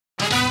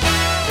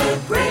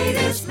the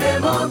greatest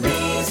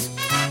memories.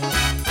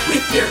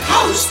 With your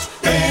host,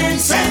 Ben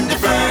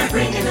Sandifer,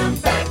 bringing them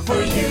back for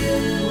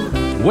you.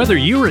 Whether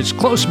you're as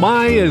close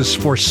by as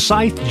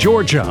Forsyth,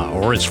 Georgia,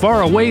 or as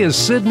far away as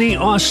Sydney,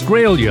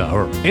 Australia,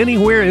 or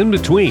anywhere in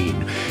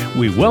between,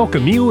 we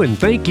welcome you and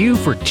thank you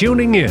for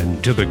tuning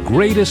in to The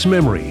Greatest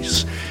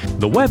Memories.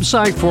 The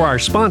website for our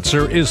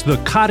sponsor is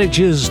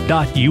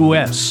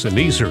thecottages.us, and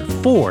these are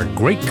 4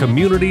 great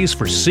communities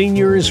for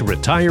seniors,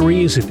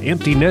 retirees, and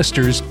empty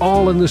nesters,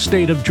 all in the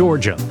state of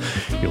Georgia.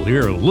 You'll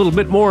hear a little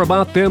bit more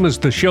about them as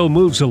the show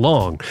moves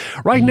along.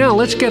 Right now,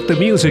 let's get the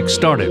music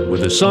started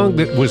with a song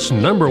that was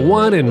number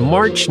 1 in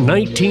March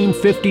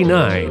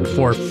 1959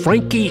 for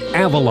Frankie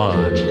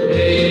Avalon.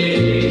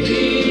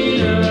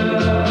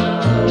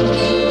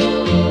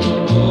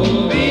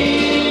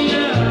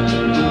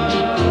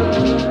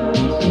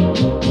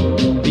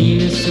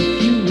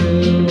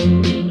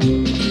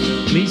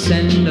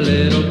 Send a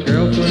little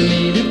girl for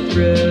me to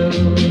thrill.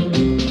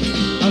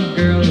 A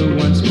girl who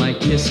wants my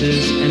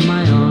kisses and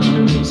my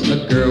arms.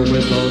 A girl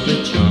with all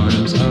the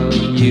charms of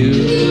you.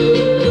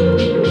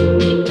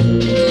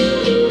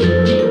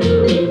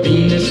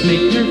 Venus,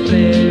 make her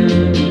fair.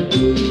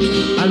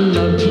 I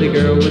love the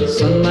girl with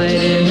sunlight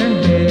in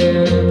her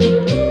hair.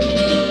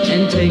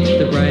 And take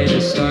the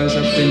brightest stars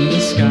up in the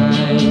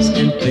skies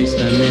and place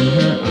them in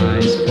her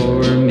eyes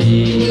for me.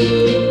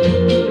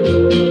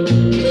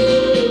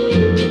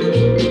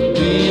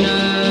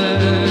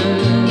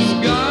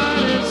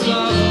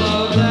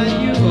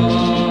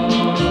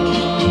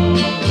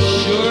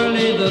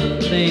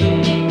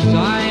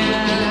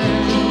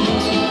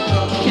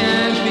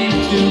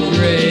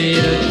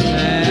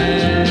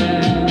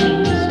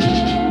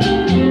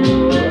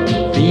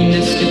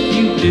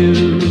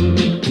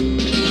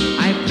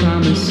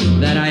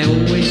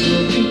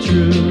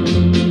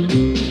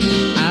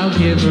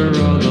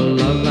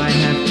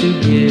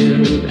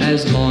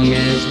 As long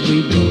as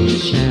we both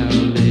shall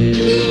live.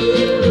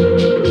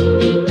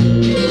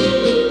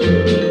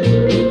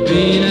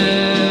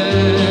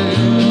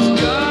 Venus,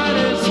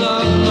 goddess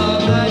of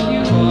love that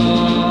you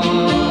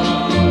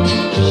are,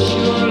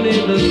 surely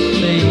the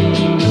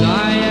things I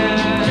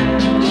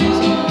ask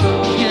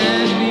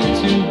can't be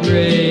too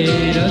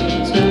great a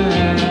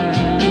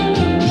task.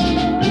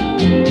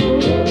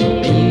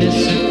 Venus,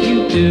 if you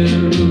do,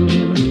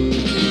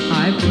 I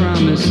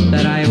promise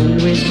that I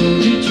always will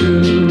be true.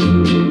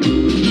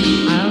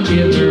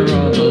 Give her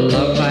all the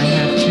love I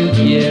have to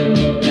give,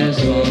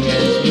 as long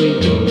as we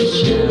both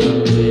shall live.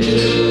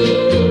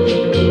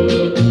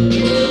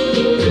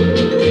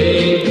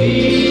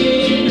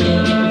 Venus,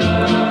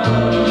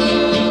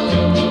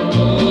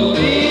 oh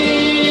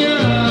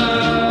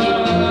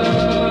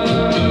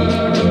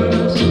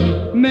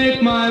Venus,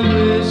 make my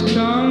wish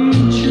come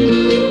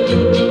true.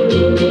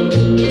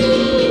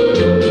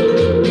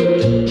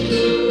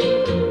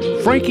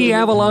 Frankie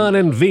Avalon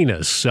and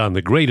Venus on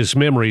The Greatest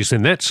Memories,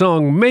 and that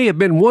song may have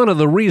been one of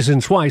the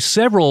reasons why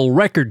several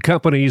record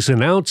companies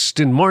announced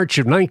in March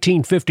of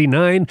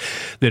 1959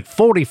 that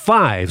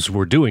 45s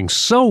were doing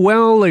so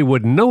well they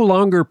would no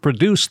longer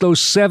produce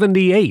those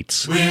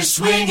 78s. We're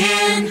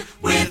swinging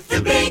with the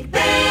big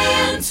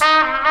bands.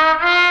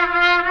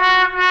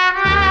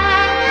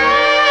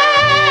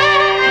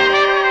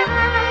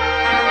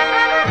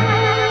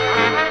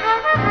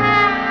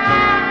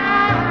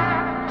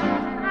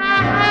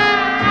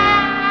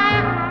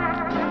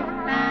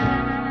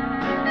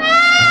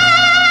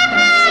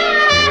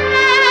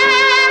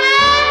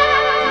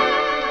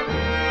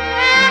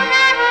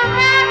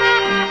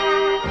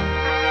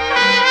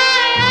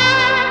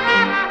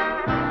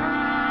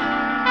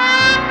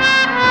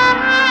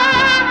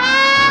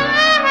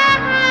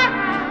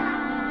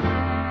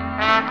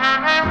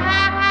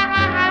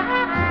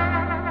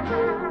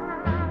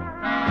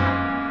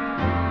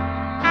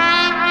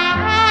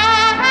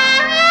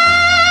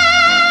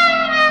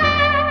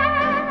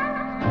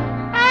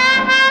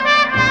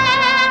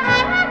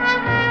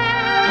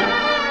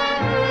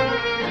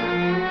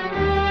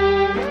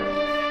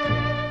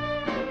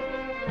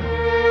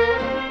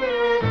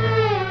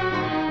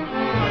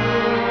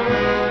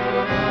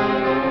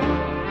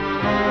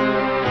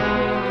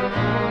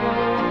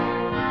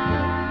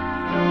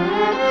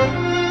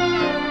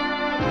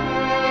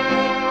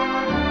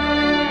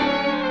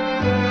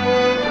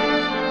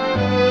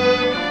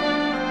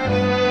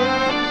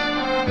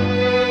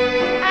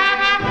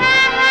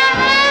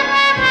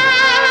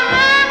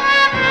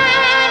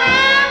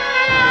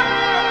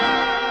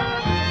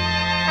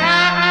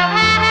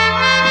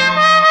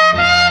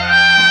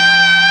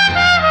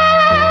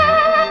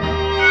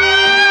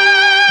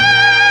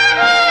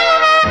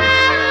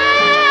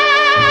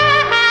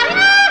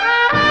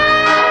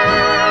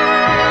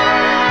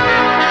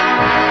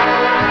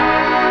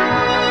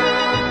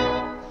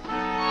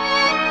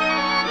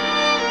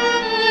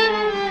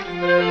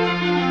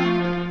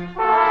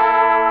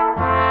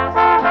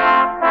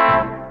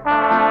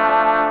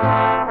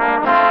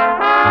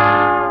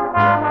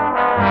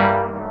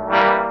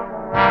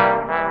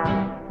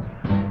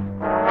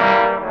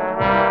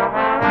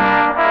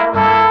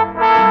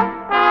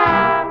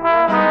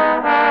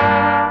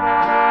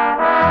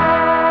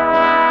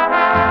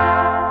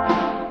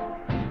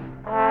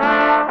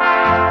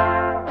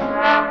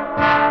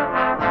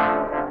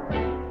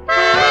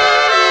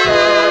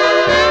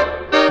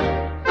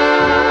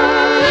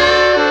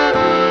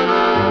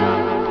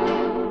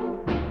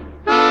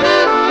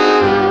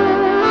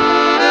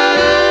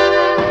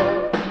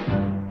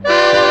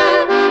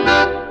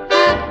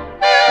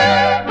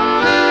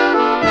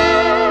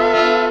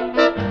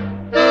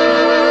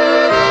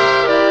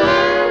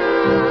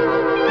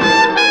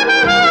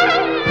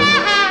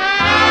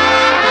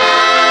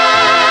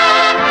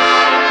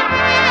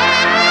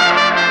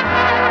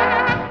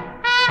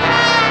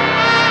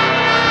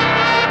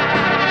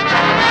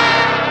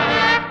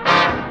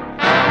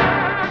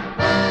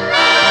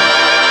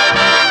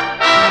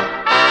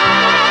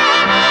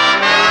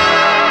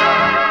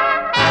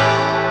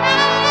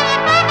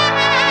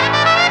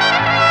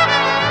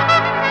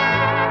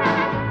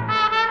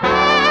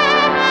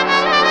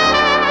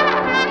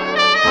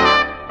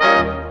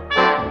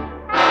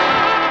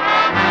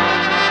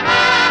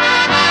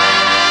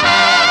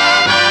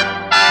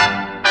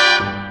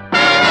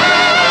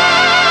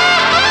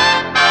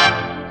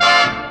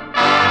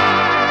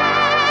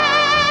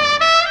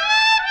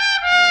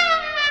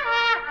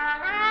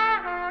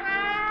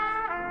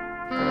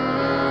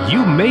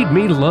 You Made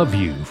Me Love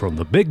You from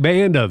the big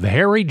band of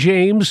Harry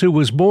James, who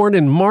was born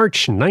in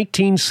March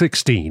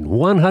 1916,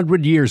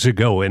 100 years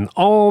ago in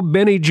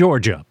Albany,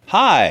 Georgia.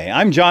 Hi,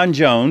 I'm John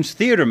Jones,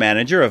 theater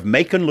manager of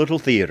Macon Little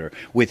Theater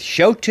with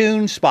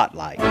Showtune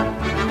Spotlight.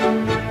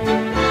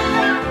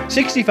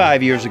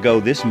 65 years ago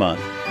this month,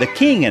 The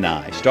King and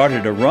I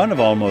started a run of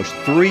almost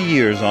 3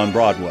 years on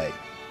Broadway.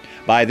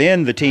 By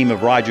then, the team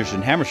of Rodgers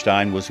and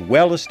Hammerstein was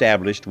well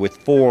established with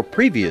 4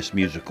 previous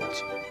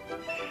musicals.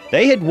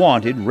 They had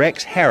wanted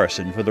Rex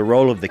Harrison for the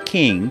role of the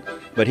King,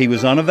 but he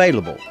was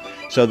unavailable,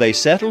 so they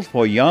settled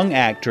for young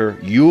actor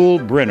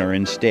Yul Brynner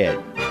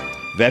instead.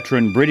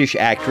 Veteran British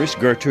actress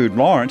Gertrude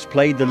Lawrence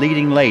played the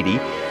leading lady,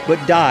 but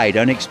died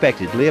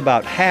unexpectedly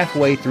about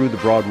halfway through the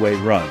Broadway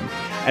run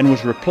and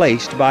was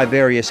replaced by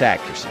various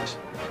actresses.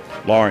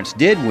 Lawrence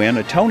did win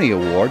a Tony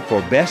Award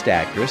for Best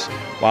Actress,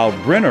 while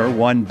Brynner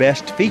won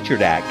Best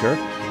Featured Actor,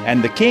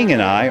 and The King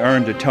and I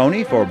earned a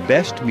Tony for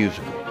Best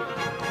Musical.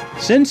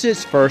 Since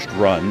its first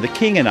run, The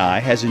King and I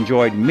has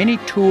enjoyed many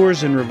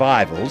tours and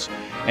revivals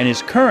and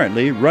is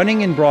currently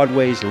running in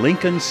Broadway's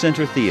Lincoln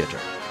Center Theater.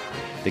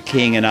 The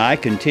King and I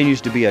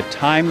continues to be a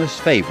timeless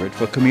favorite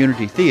for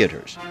community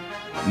theaters.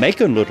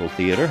 Macon Little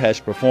Theater has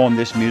performed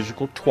this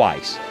musical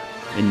twice,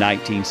 in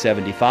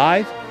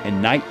 1975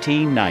 and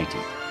 1990.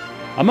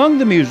 Among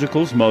the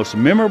musical's most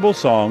memorable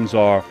songs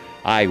are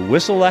I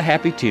Whistle a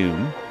Happy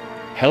Tune,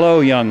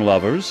 Hello Young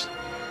Lovers,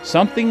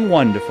 Something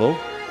Wonderful,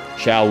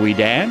 Shall We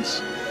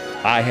Dance?,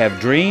 I Have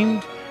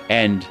Dreamed,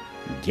 and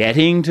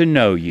Getting to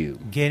Know You.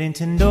 Getting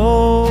to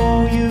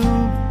know you,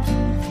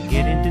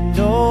 getting to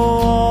know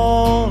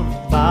all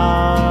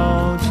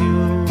about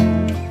you,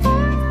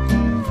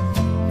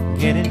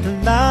 getting to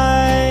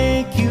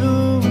like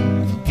you,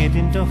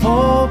 getting to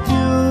hope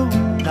you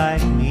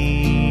like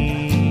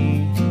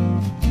me,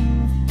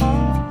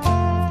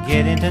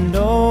 getting to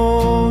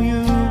know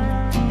you,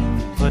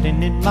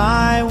 putting it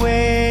my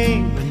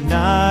way, but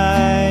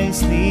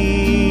nicely.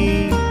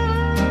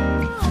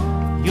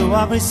 You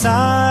are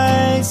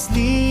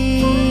precisely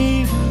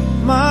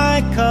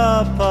my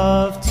cup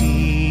of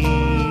tea.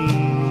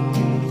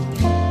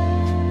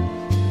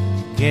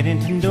 Getting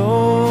to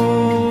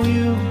know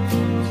you,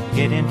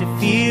 getting to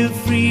feel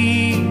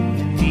free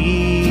and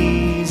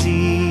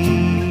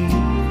easy.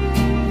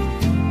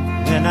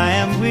 When I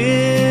am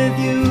with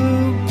you,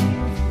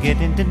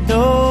 getting to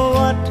know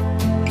what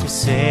to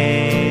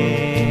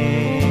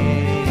say.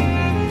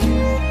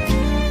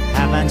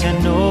 Haven't you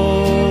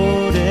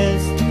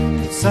noticed?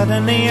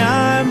 Suddenly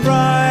I'm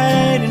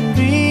bright and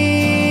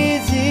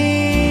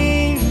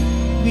breezy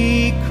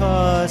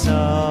because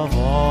of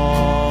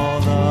all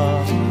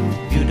the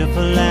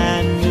beautiful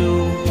and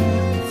new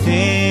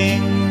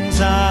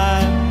things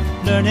I'm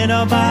learning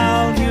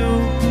about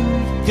you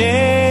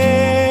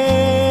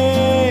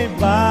day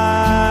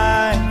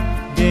by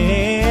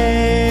day.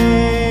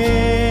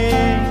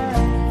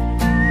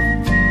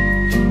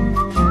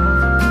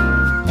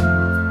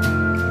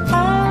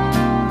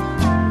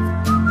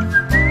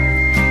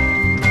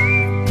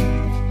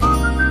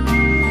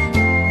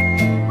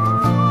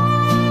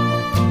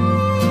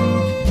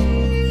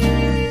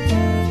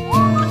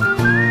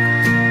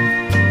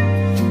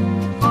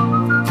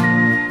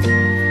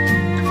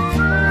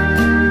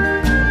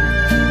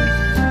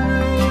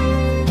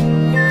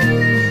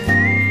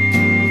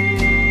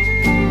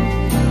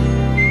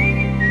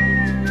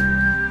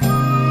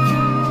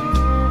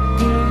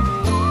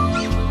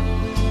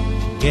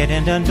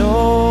 Getting to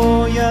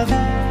know you,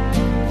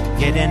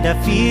 getting to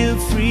feel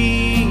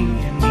free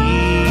and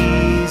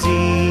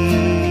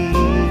easy.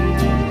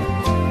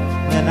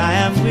 When I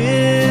am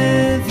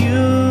with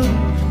you,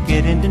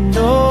 getting to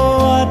know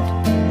what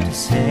to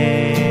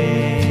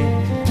say.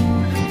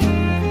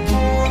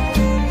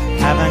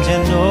 Haven't you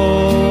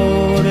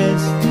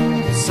noticed?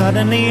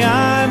 Suddenly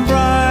I'm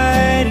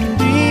bright and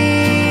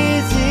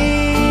breezy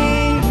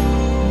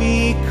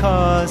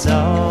because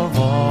of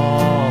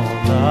all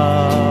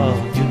the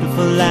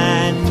beautiful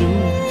and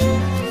new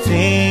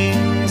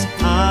things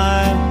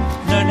I'm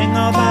learning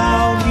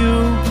about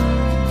you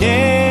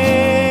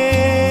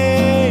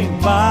day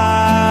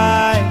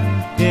by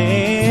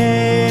day,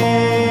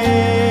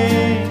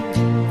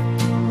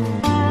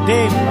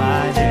 day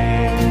by day.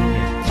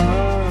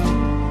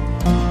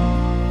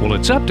 Well,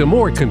 it's up to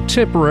more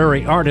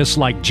contemporary artists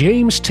like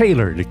James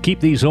Taylor to keep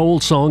these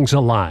old songs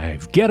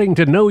alive. Getting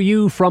to Know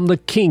You from The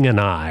King and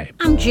I.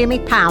 I'm Jimmy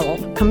Powell,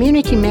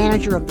 community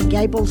manager of the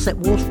Gables at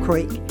Wolf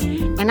Creek,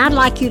 and I'd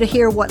like you to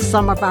hear what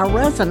some of our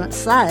residents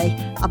say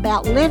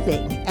about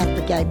living at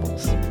the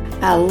Gables.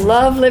 I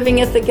love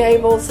living at the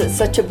Gables. It's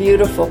such a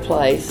beautiful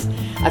place.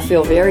 I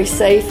feel very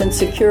safe and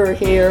secure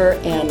here,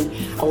 and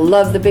I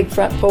love the big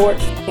front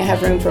porch. I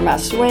have room for my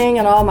swing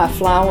and all my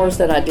flowers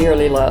that I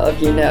dearly love,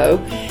 you know.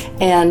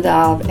 And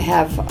I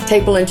have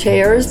table and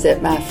chairs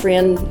that my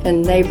friend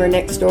and neighbor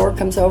next door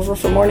comes over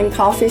for morning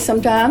coffee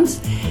sometimes.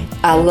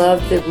 I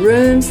love the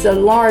rooms, the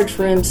large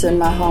rooms in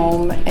my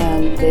home,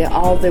 and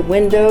all the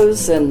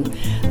windows and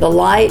the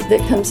light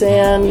that comes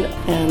in.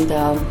 And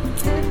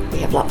we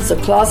have have lots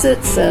of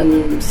closets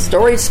and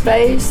storage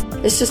space.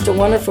 It's just a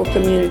wonderful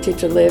community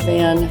to live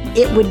in.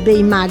 It would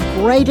be my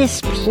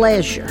greatest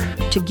pleasure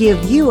to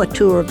give you a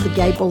tour of the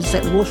Gables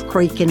at Wolf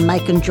Creek in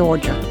Macon,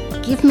 Georgia.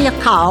 Give me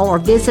a call or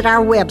visit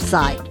our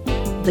website,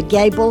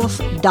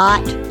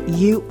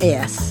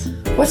 thegables.us.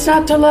 What's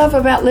not to love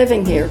about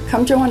living here?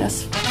 Come join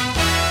us.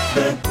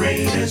 The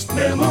greatest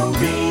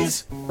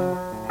memories.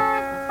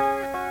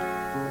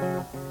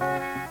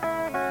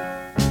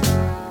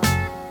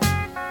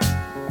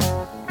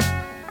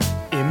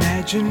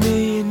 Imagine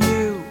me and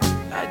you,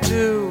 I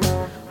do.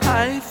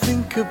 I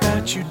think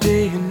about you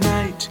day and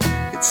night.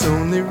 It's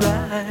only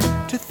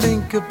right to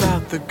think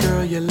about the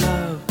girl you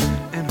love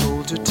and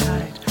hold her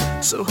tight.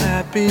 So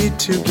happy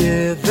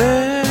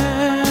together.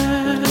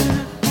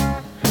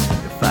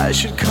 If I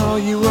should call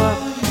you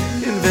up,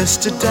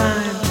 invest a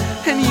dime,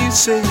 and you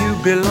say you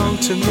belong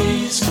to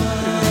me, ease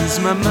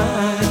my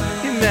mind.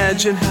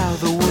 Imagine how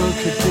the world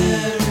could be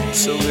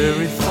so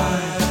very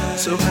fine,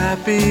 so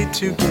happy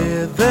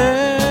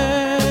together.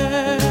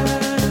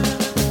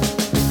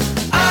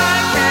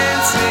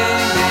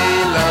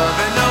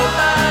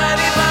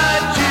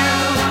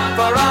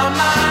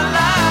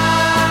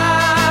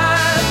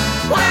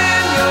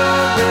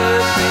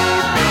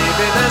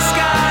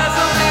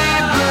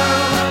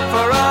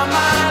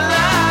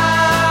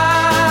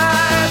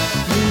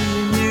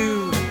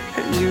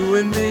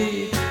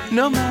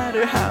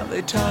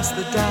 Toss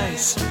the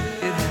dice,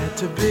 it had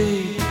to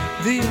be.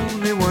 The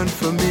only one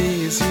for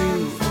me is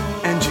you,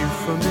 and you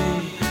for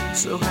me,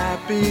 so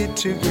happy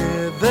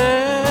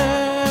together.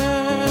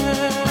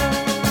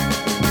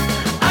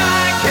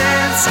 I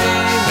can't see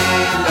me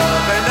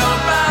loving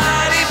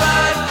nobody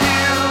but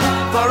you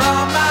for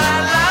all my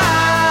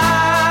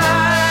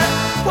life.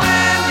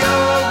 When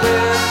you're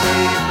with me,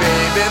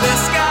 baby, the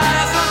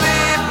skies will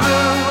be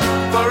blue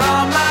for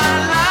all my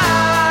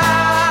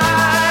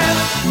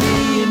life.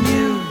 Me and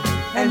you,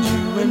 and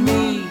you and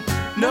me,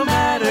 no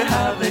matter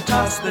how they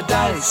toss the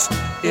dice,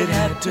 it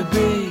had to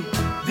be.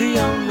 The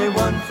only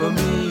one for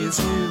me is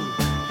you,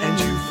 and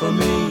you for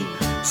me,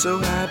 so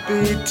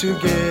happy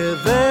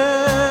together.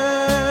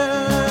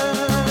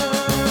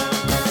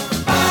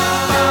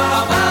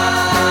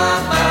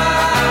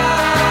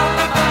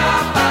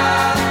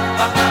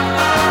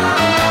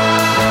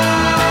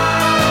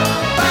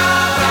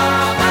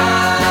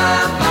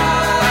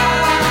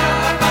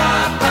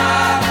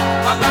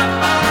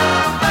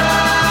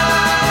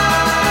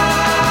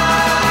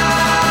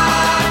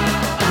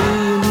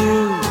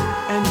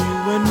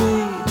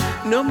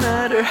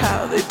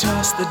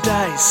 Toss the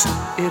dice,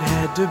 it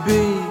had to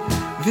be.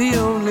 The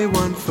only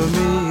one for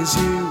me is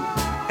you,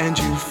 and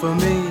you for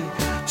me,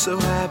 so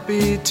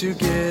happy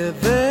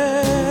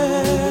together,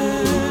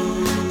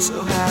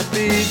 so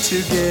happy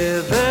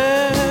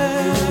together.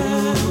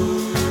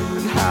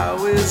 And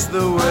how is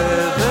the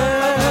weather?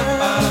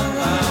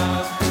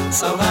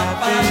 So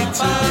happy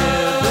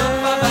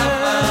together,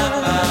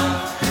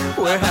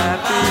 we're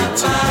happy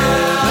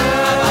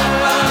together,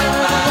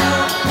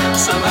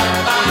 so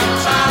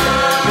happy together.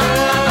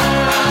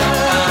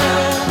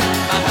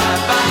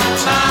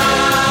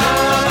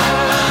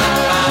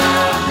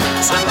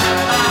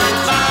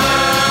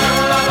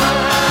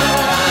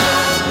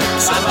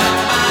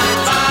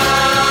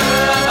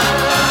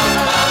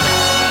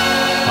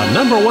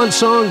 Number one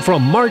song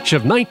from March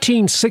of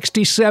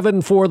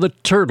 1967 for the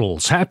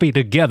Turtles, Happy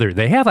Together.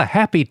 They have a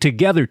Happy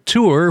Together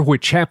tour,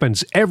 which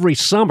happens every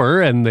summer,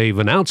 and they've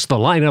announced the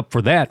lineup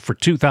for that for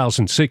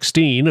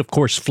 2016. Of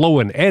course, Flo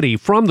and Eddie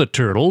from the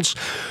Turtles,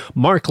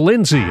 Mark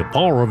Lindsay,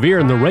 Paul Revere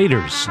and the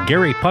Raiders,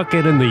 Gary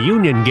Puckett and the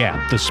Union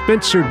Gap, the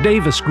Spencer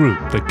Davis Group,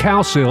 the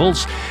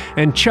Cowsills,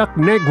 and Chuck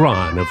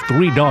Negron of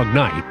Three Dog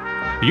Night.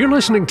 You're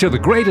listening to The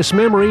Greatest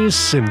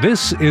Memories, and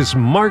this is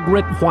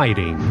Margaret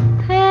Whiting.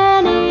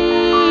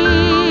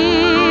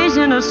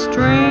 In a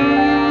stream,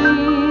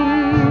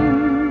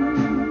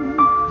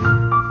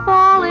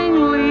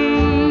 falling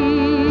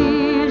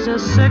leaves, a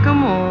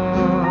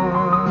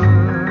sycamore,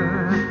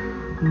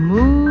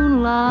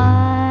 moonlight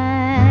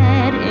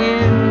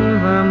in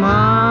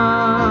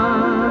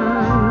Vermont,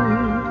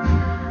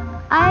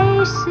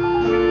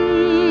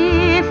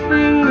 icy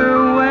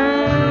finger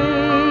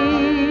waves,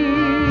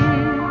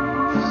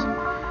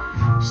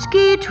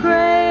 ski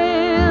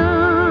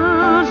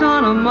trails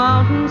on a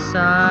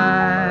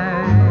mountainside,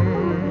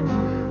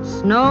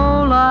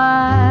 snow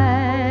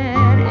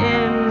light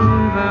in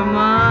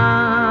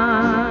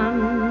Vermont,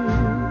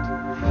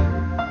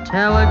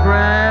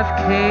 telegraph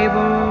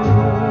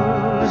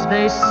cables,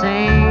 they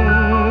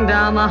sing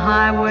down the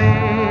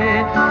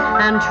highway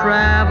and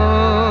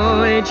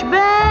travel each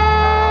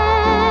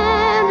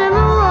bend in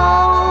the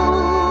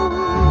road.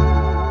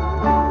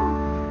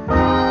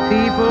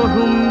 People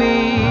who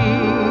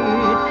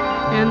meet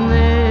in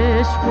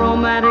this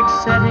romantic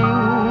setting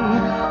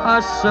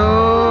are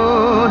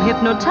so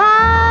hypnotized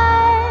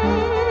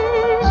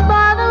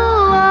by the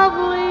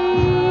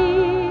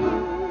lovely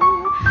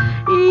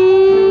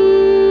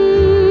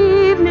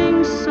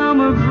evening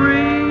summer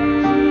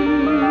breeze,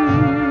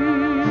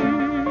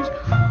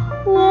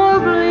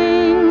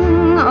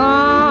 warbling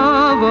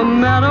of a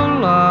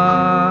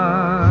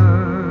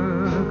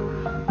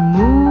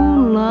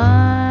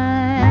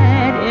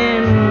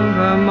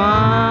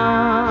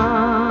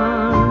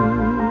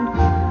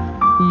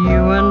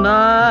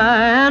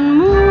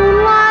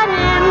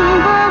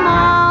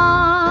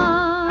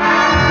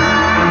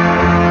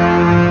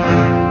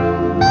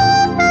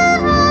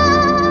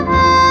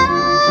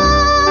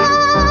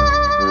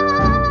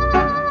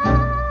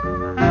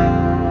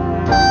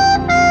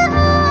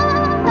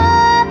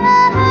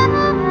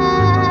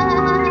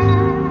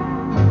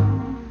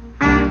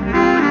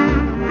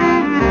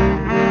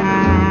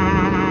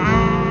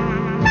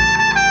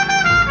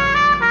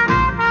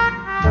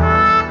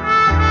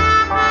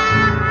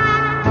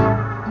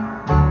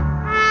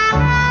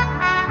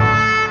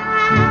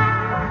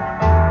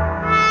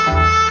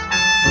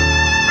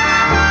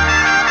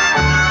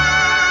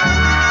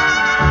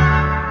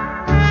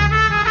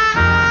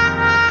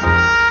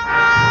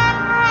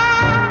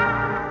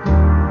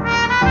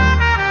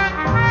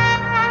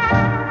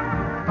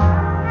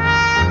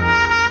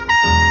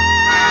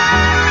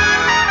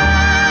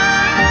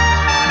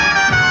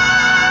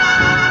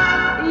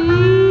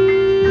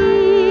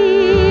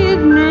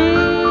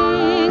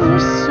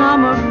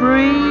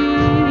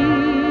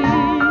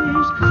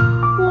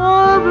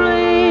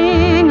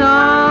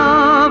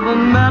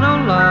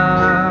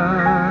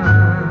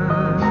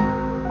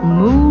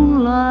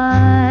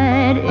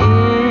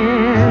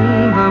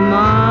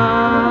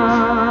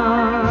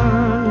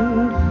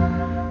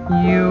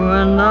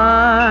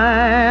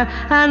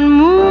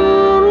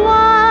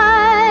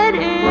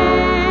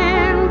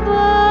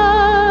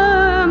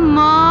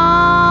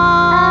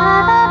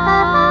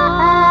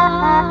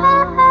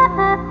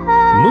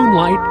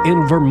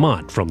in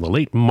Vermont from the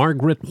late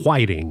Margaret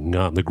Whiting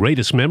on the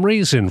greatest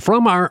memories. And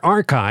from our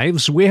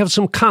archives, we have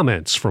some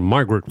comments from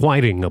Margaret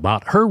Whiting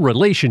about her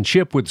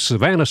relationship with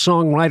Savannah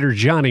songwriter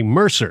Johnny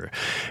Mercer.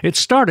 It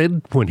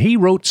started when he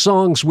wrote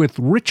songs with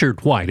Richard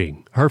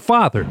Whiting, her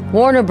father.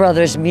 Warner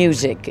Brothers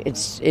Music,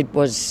 it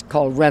was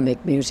called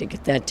Remick Music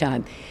at that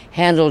time,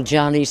 handled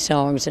Johnny's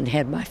songs and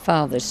had my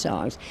father's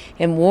songs.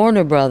 And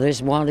Warner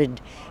Brothers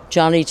wanted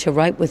Johnny to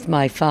write with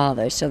my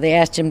father, so they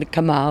asked him to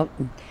come out.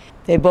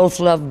 They both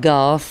loved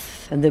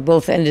golf, and they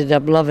both ended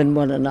up loving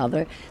one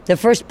another. The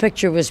first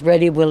picture was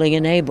Ready, Willing,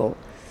 and Able,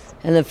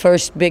 and the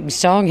first big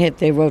song hit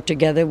they wrote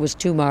together was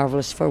Too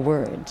Marvelous for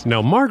Words.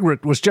 Now,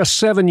 Margaret was just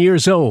 7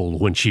 years old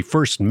when she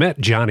first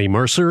met Johnny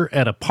Mercer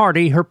at a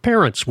party her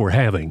parents were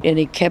having. And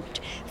he kept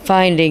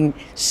finding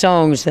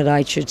songs that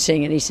I should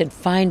sing, and he said,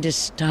 find a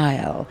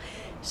style.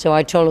 So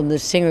I told him the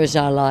singers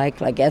I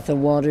like Ethel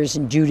Waters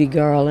and Judy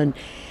Garland,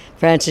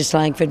 Frances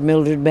Langford,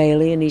 Mildred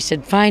Bailey, and he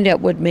said, find out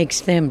what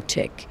makes them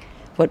tick,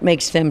 what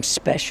makes them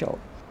special.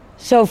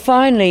 So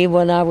finally,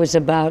 when I was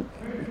about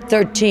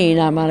 13,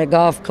 I'm on a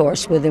golf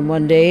course with him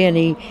one day,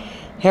 and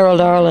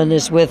Harold Arlen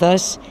is with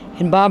us,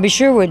 and Bobby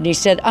Sherwood, and he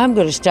said, I'm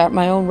going to start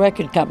my own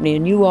record company,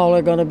 and you all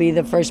are going to be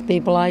the first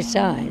people I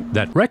sign.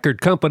 That record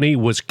company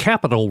was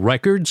Capitol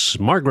Records.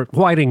 Margaret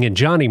Whiting and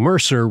Johnny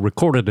Mercer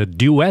recorded a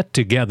duet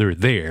together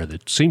there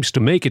that seems to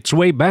make its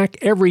way back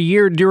every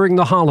year during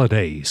the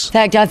holidays. In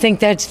fact, I think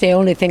that's the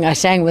only thing I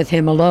sang with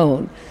him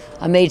alone.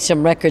 I made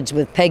some records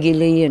with Peggy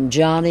Lee and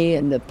Johnny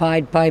and the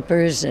Pied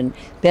Pipers and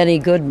Benny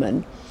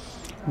Goodman.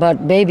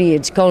 But Baby,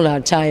 It's Cold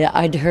Outside,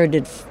 I'd heard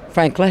at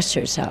Frank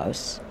Lester's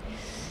house.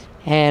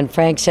 And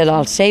Frank said,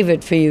 I'll save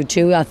it for you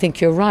two. I think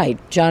you're right.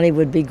 Johnny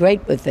would be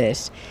great with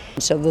this.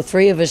 So the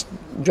three of us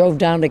drove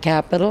down to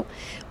Capitol.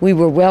 We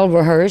were well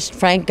rehearsed.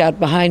 Frank got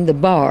behind the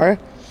bar,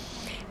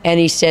 and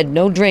he said,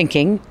 no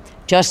drinking,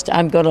 just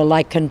I'm going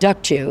to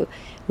conduct you.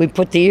 We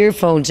put the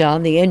earphones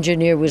on. The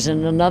engineer was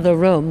in another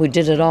room. We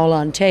did it all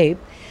on tape.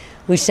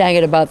 We sang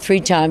it about 3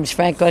 times.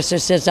 Frank Lester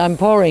says, I'm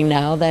pouring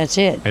now, that's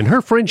it. And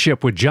her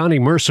friendship with Johnny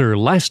Mercer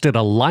lasted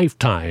a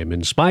lifetime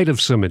in spite of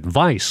some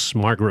advice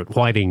Margaret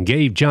Whiting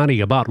gave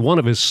Johnny about one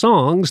of his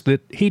songs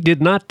that he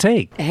did not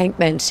take. Hank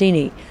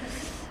Mancini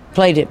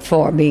played it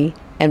for me,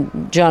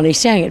 and Johnny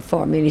sang it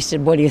for me, and he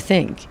said, what do you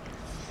think?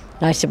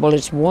 And I said, well,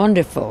 it's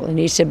wonderful. And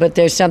he said, but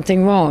there's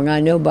something wrong,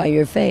 I know by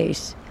your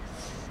face.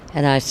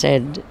 And I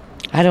said,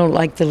 I don't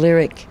like the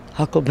lyric,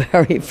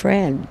 Huckleberry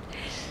Friend.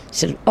 He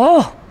said,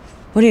 oh,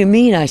 what do you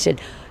mean? I said,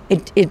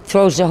 it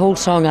throws the whole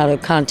song out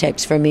of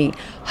context for me.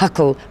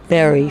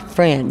 Huckleberry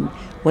Friend,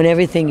 when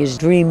everything is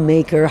dream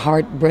maker,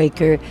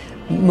 heartbreaker,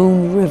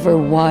 moon river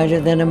wider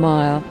than a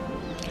mile.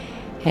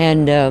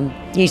 And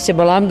he said,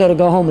 well, I'm going to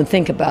go home and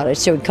think about it.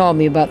 So he called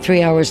me about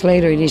 3 hours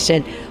later, and he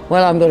said,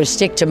 well, I'm going to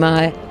stick to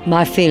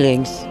my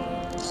feelings.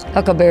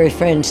 Huckleberry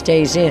Friend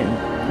stays in.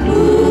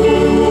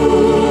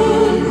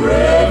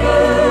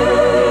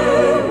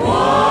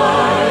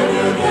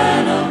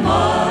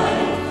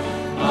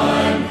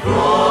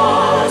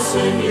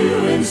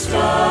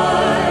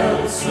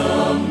 Style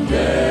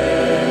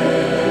someday.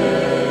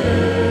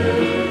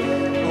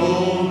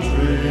 Oh,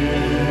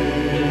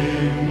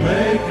 dream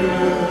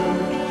maker,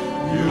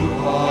 you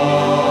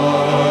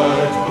heartbreaker,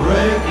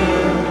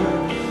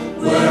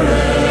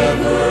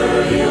 wherever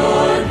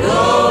you're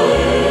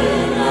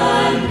going,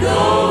 I'm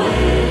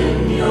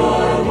going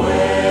your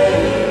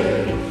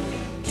way.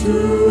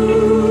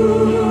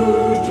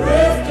 Two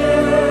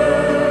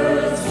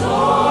drifters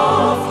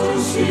off to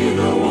see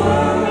the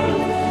world.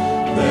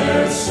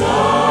 There's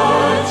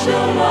such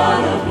a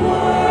lot of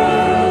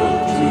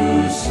world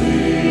to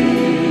see.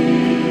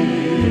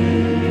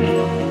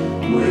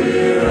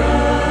 We're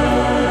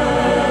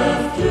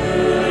after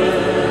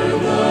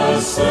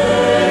the same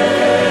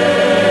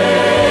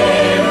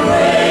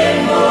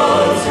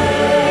rainbow's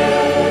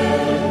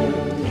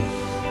end,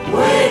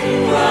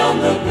 waiting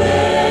round the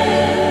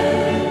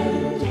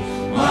bend,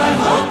 my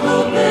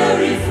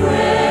huckleberry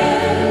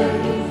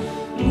friend,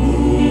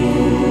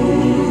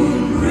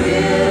 Moon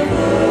River.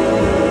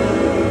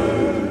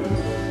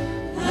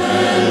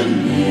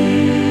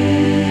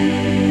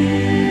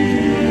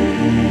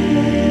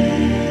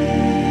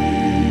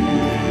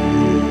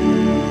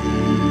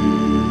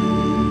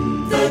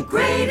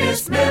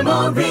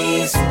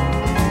 Memories,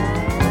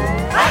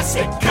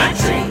 classic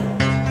country.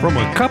 From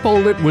a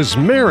couple that was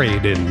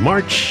married in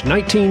March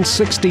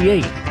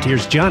 1968,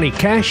 here's Johnny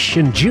Cash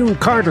and June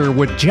Carter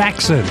with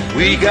Jackson.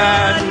 We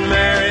got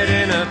married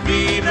in a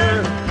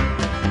fever,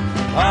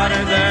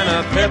 hotter than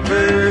a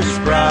pepper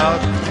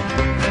sprout.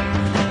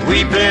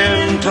 We've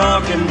been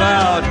talking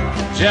about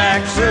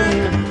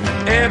Jackson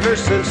ever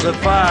since the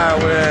fire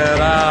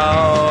went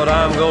out.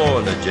 I'm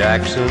going to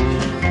Jackson,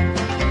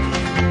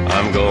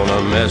 I'm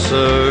gonna mess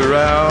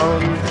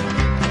around.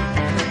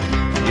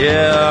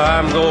 Yeah,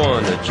 I'm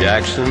going to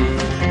Jackson.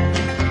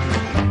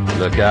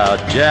 Look out,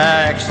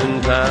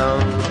 Jackson Town.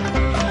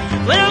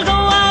 We'll go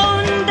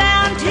on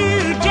down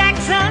to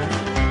Jackson.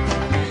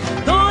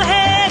 Go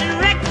ahead and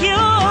wreck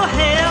your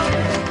hell.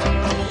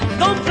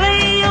 Go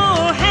play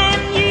your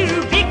hand,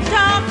 you big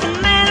talking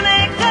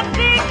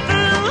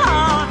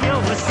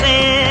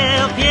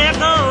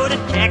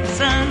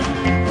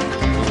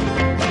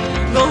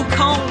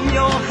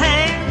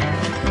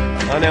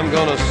find them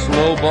gonna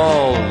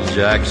snowball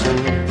Jackson.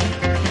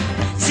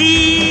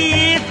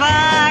 See if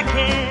I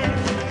can.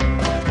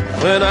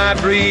 When I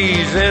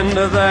breeze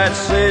into that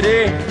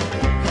city,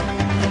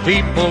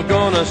 people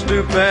gonna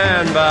stoop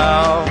and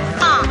bow.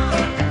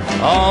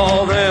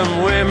 All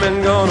them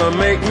women gonna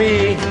make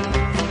me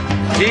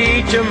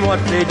teach them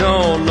what they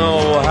don't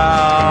know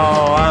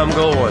how. I'm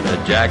going to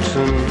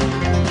Jackson.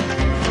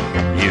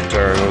 You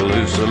turn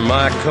loose of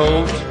my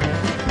coat,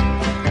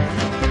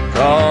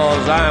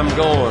 'cause I'm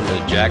going to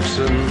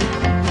Jackson.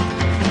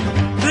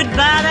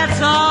 Goodbye,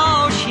 that's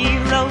all she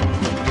wrote.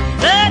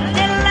 But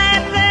they'll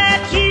laugh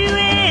at you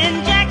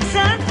in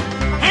Jackson,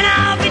 and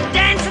I'll be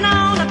dancing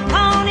on a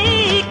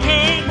pony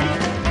keg.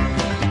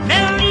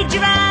 They'll lead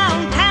you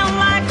around town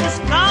like a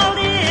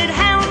scalded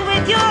hound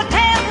with your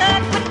tail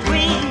tucked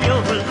between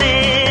your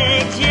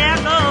legs. Yeah,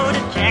 go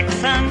to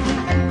Jackson,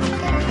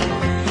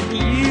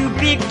 you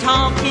big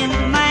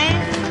talking man,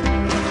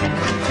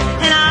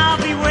 and I'll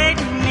be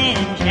waiting in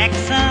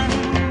Jackson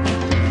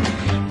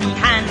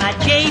behind my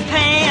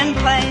J-Pan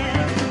plan.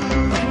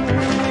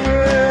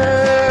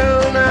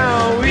 Well,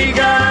 now we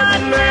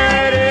got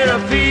married in a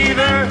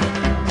fever,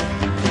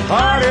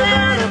 harder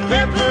than a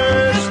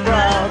pepper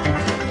sprout.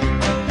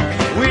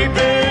 We've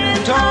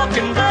been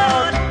talking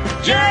about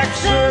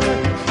Jackson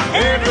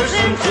ever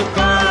since the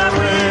car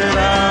went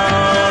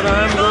out.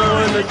 I'm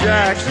going to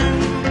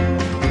Jackson,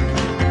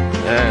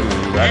 and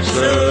that's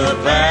a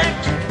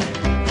fact.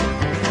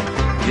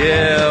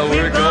 Yeah,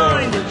 we're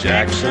going to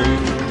Jackson,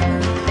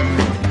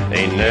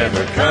 ain't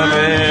never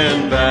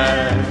coming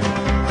back.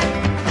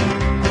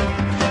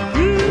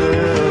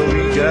 Well,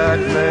 we got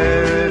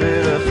married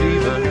in a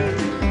fever,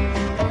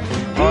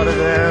 harder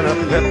than a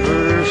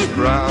pepper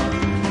sprout.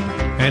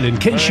 And in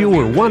case you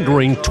were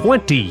wondering,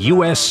 20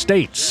 U.S.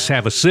 states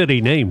have a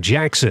city named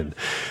Jackson.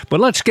 But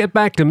let's get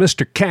back to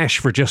Mr. Cash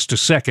for just a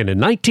second. In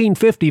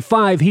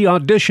 1955, he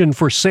auditioned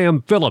for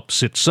Sam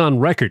Phillips at Sun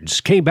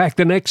Records, came back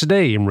the next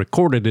day and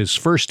recorded his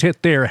first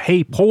hit there,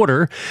 Hey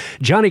Porter.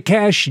 Johnny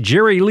Cash,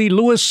 Jerry Lee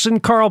Lewis,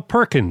 and Carl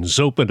Perkins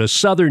opened a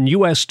southern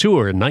U.S.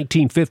 tour in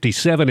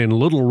 1957 in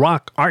Little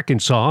Rock,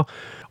 Arkansas.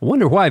 I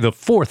wonder why the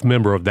fourth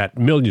member of that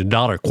 $1 Million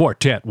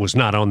Quartet was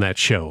not on that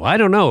show. I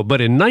don't know,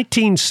 but in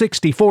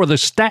 1964, the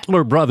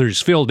Statler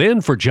Brothers filled in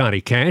for Johnny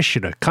Cash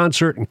at a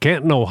concert in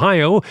Canton,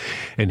 Ohio,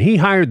 and he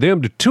hired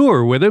them to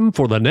tour with him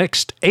for the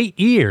next 8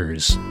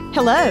 years.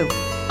 Hello,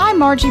 I'm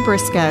Margie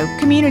Briscoe,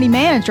 Community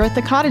Manager at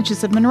the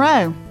Cottages of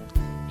Monroe.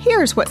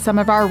 Here's what some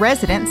of our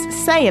residents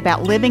say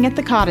about living at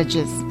the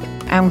Cottages.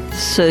 I'm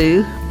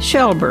Sue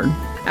Shelburne.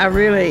 I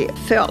really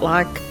felt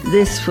like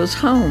this was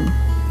home.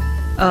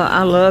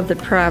 I love the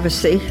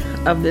privacy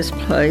of this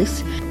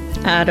place.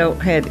 I don't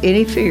have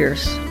any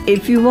fears.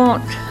 If you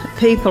want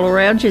people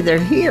around you, they're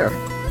here.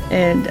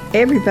 And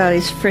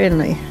everybody's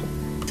friendly.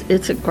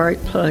 It's a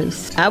great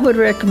place. I would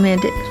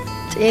recommend it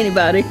to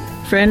anybody.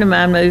 A friend of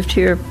mine moved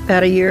here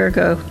about a year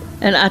ago,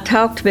 and I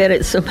talked about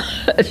it so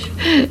much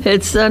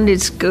at Sunday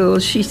school.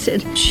 She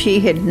said she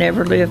had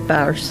never lived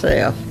by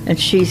herself, and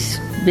she's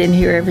been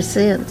here ever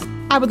since.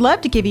 I would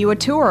love to give you a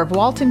tour of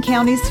Walton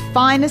County's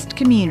finest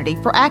community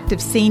for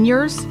active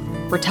seniors,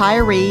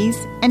 retirees,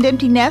 and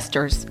empty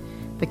nesters,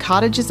 the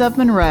Cottages of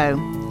Monroe.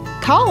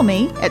 Call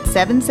me at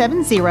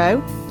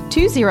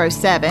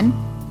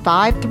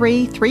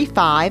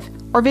 770-207-5335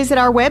 or visit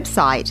our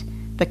website,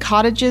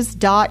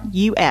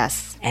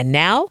 thecottages.us. And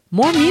now,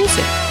 more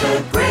music.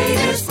 The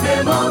greatest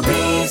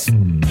memories.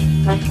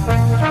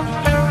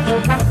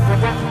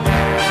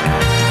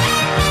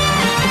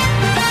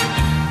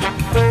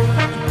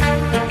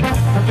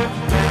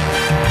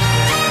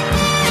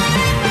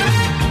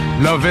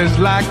 Love is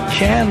like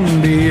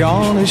candy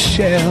on a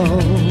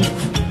shelf.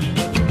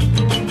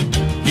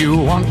 You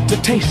want to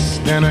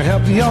taste and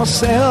help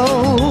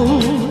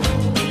yourself.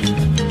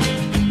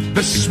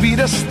 The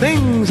sweetest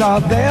things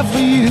are there for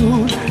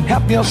you.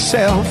 Help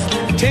yourself,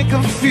 take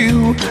a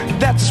few.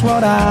 That's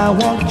what I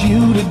want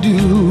you to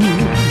do.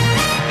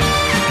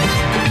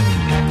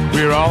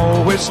 We're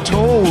always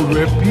told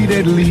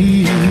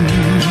repeatedly,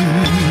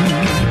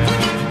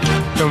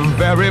 the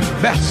very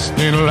best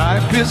in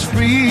life is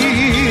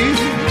free.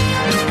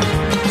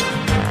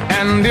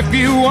 And if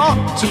you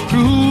want to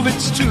prove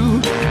it's true,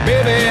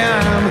 baby,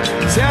 I'm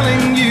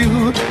telling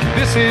you,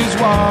 this is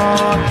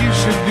what you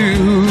should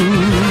do.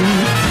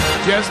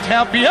 Just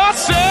help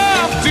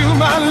yourself to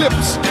my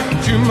lips,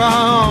 to my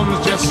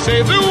arms. Just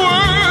say the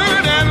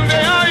word and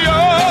they are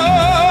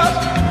yours.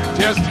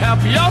 Just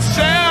help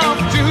yourself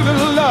to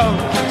the love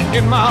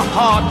in my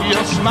heart.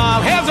 Your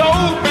smile has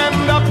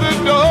opened up the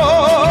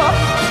door.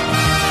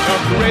 The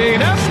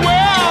greatest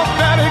wealth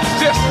that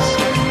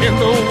exists in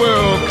the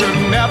world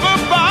could never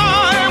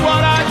buy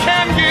what I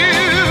can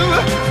give.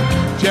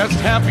 Just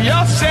help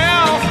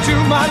yourself to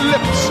my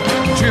lips,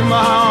 to my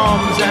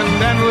arms,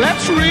 and then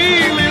let's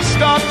really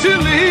start to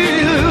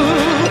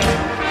live.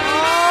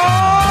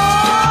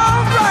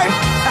 All right.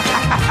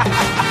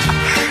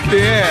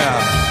 Yeah.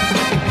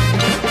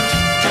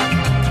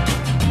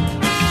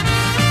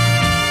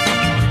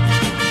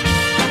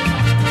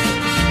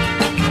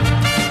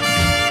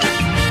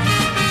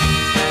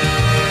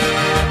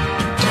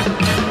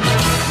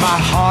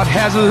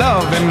 has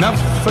love enough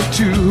for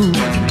two.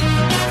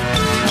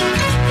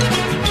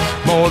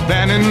 More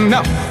than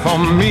enough for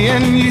me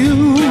and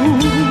you.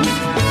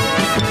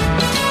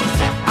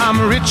 I'm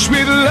rich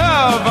with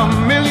love, a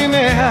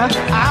millionaire.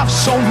 I've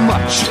so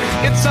much,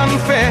 it's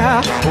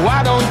unfair.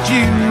 Why don't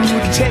you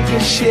take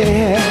a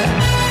share?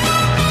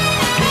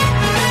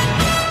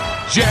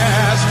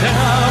 Just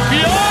help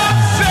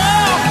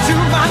yourself to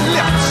my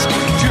lips,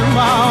 to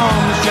my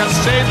arms. Just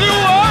say the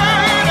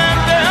word and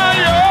there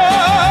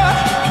you're.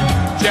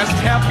 Just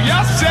help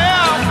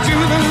yourself to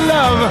the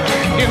love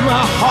in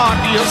my heart.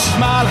 Your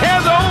smile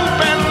has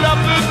opened up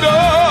the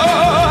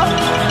door.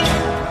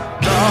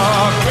 The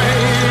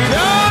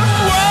greatest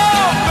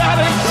wealth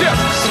that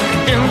exists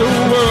in the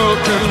world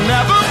could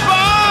never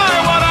buy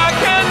what I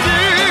can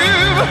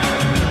give.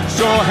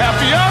 So help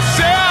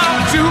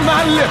yourself to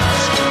my lips,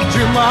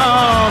 to my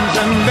arms,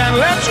 and then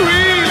let's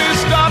really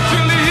start to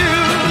live.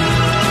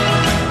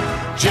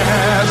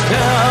 Just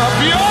help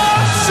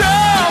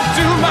yourself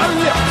to my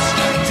lips,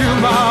 to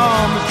my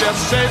arms,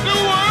 just say the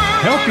word.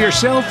 Help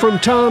Yourself from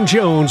Tom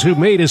Jones, who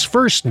made his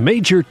first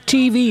major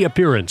TV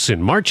appearance in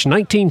March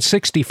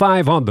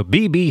 1965 on the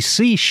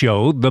BBC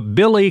show, The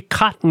Billy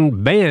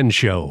Cotton Band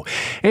Show.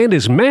 And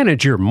his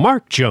manager,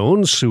 Mark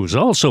Jones, who's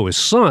also his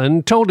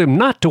son, told him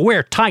not to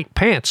wear tight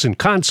pants in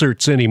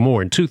concerts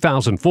anymore in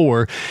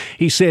 2004.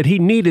 He said he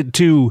needed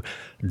to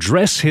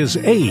dress his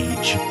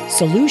age.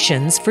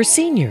 Solutions for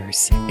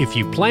seniors. If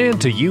you plan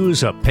to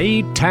use a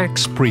paid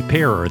tax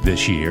preparer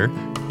this year,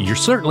 you're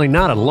certainly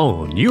not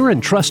alone. You're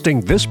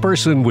entrusting this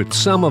person with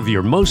some of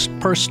your most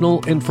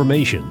personal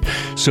information.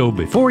 So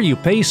before you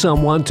pay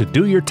someone to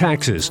do your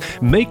taxes,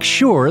 make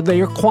sure they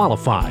are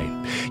qualified.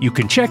 You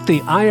can check the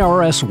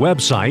IRS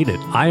website at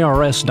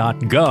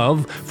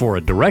irs.gov for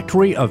a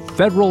directory of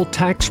federal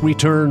tax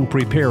return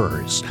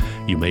preparers.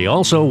 You may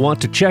also want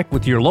to check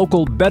with your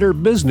local Better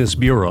Business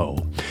Bureau.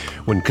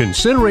 When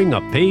considering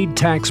a paid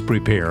tax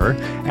preparer,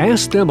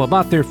 ask them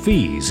about their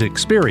fees,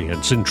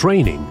 experience, and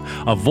training.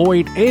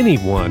 Avoid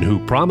anyone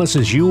who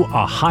promises you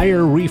a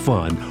higher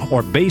refund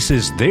or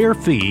bases their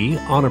fee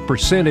on a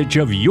percentage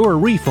of your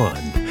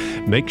refund.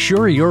 Make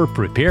sure your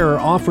preparer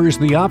offers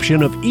the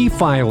option of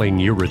e-filing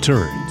your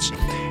returns.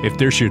 If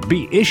there should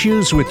be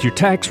issues with your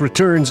tax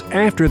returns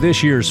after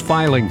this year's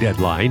filing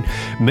deadline,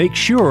 make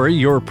sure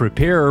your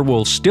preparer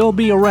will still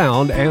be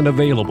around and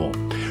available.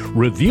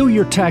 Review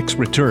your tax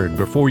return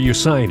before you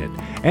sign it.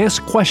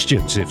 Ask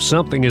questions if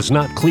something is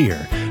not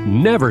clear.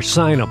 Never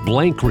sign a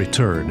blank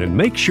return, and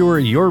make sure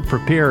your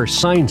preparer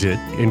signs it,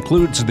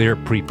 includes their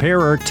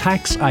preparer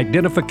tax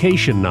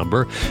identification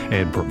number,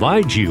 and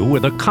provides you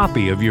with a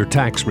copy of your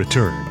tax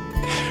return.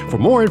 For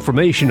more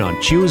information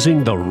on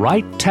choosing the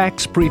right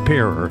tax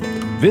preparer,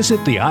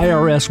 visit the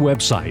IRS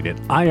website at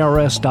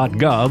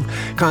irs.gov,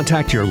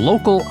 contact your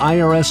local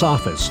IRS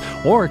office,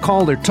 or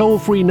call their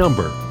toll-free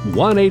number,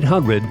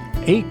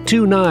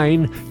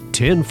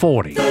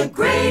 1-800-829-1040. The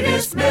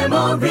greatest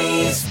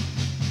memories.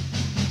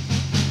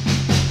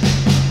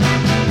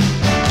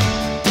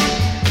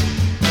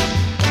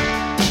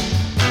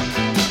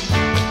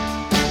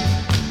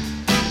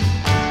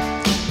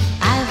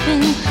 I've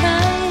been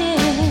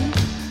crying,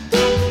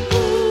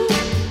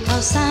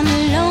 'cause I'm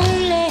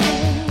lonely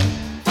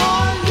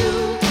for you.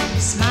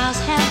 Smiles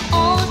have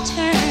all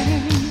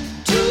turned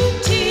to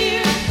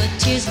tears, but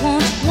tears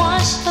won't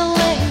wash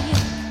away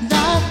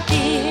the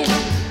fear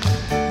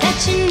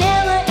that you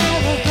never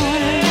ever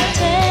gonna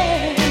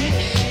return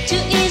to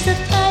ease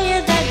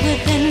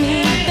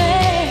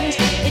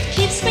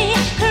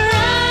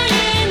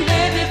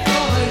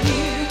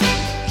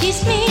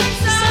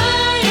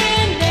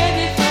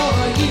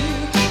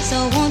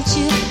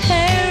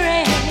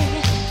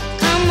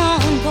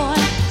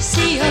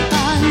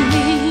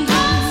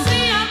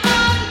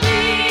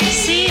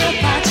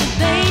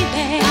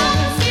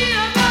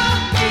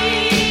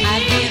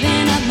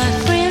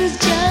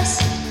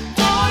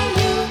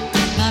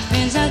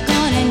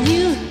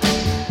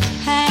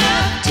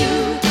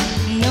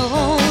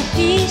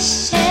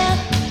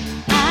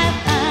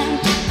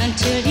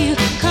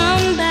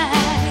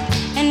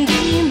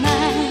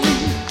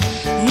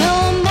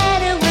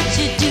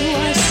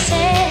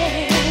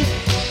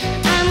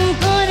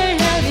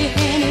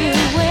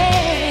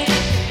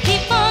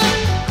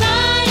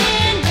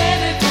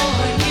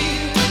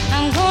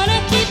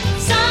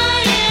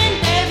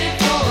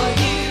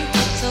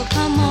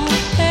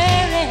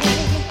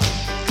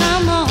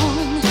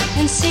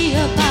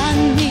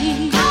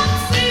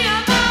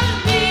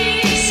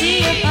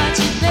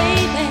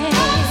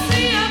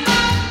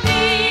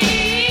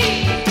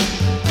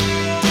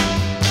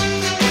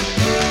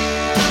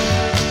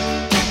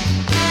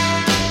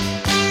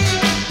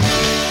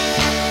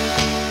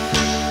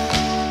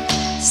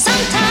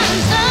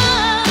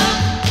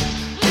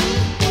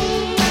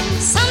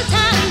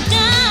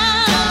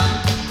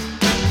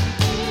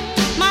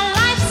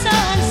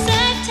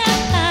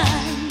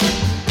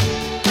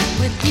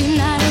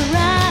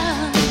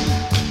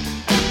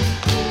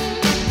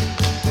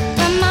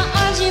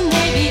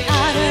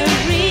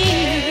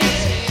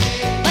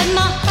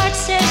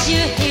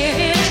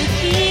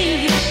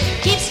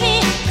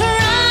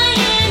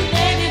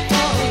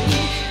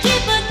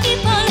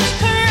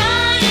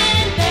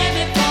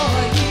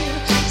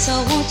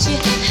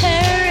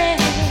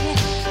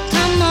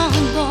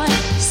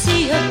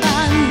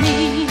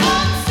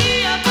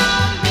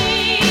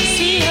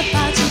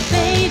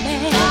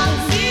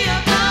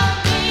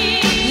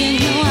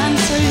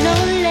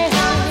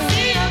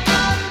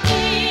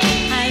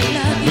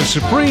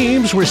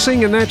Supremes were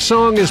singing that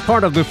song as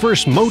part of the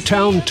first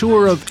Motown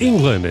tour of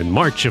England in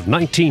March of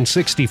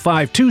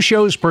 1965. 2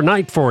 shows per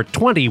night for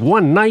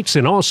 21 nights,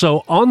 and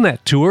also on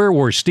that tour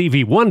were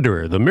Stevie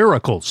Wonder, The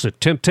Miracles, The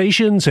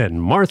Temptations,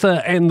 and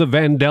Martha and the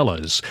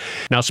Vandellas.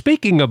 Now,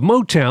 speaking of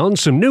Motown,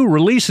 some new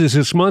releases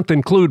this month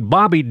include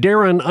Bobby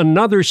Darin,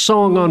 Another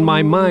Song on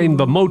My Mind,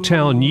 The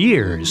Motown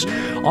Years.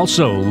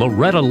 Also,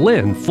 Loretta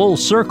Lynn, Full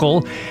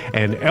Circle,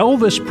 and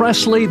Elvis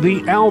Presley,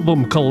 The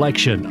Album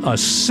Collection, a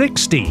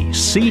 60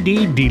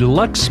 CD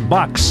deluxe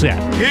box set.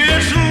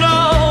 It's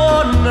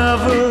now or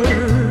never.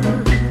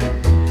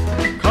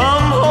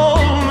 Come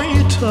hold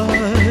me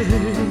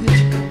tight.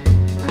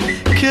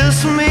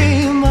 Kiss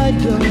me, my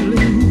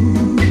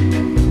darling.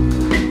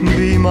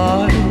 Be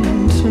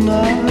mine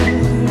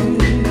tonight.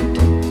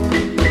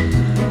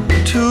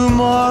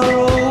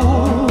 Tomorrow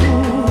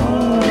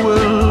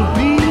will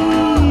be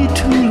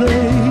too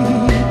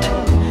late.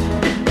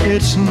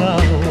 It's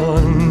now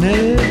or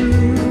never.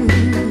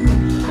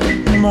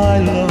 My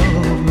love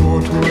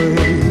won't wait.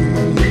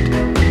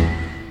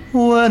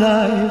 When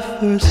I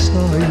first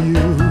saw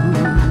you,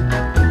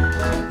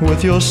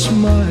 with your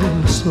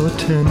smile so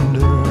tender,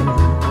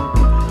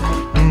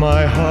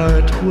 my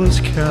heart was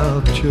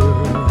captured,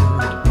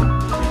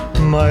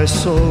 my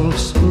soul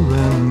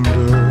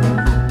surrendered.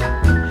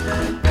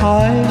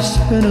 I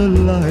spent a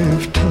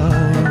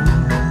lifetime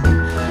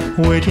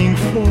waiting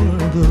for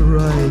the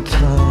right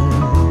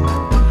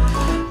time.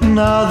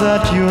 Now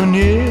that you're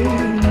near,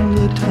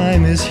 the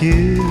time is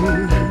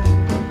here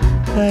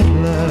at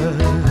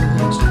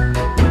last.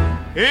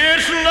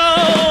 It's now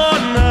or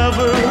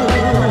never.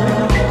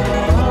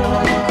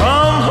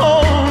 Come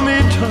hold me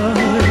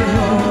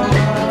tight.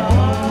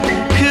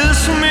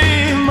 Kiss me,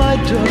 my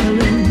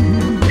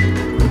darling.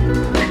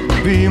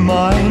 Be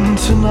mine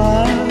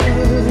tonight.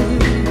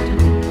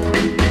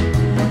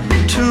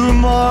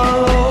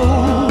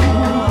 Tomorrow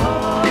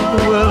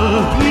will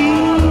be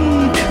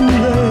too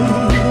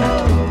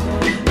late.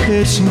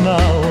 It's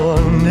now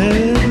or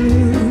never.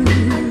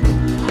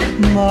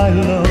 My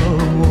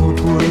love won't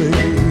wait.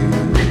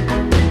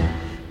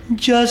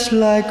 Just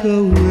like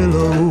a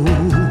willow,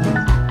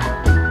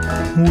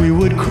 we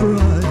would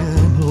cry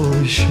an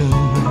ocean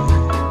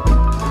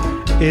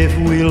if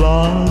we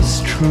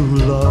lost true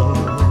love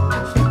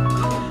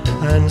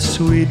and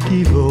sweet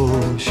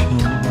devotion.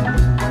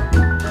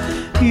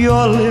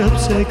 Your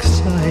lips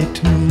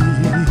excite me.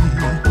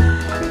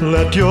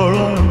 Let your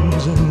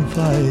arms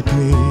invite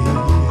me.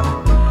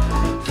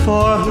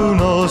 For who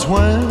knows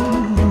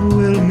when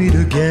we'll meet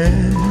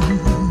again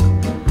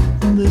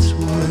this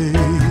way.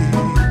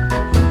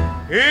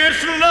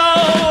 It's now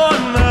or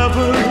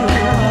never.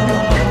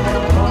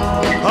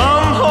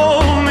 Come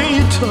hold me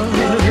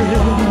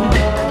tight.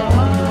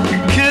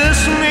 Kiss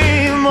me,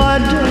 my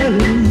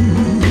darling.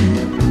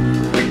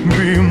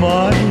 Be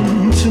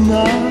mine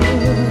tonight.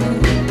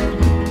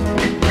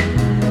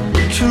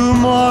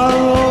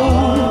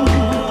 Tomorrow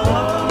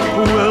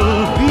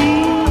will be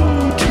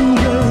too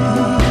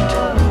late.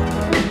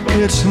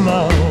 It's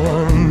now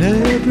or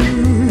never.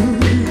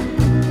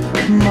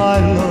 My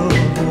love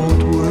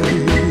won't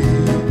wait.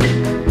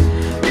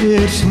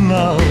 It's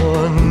now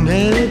or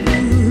never.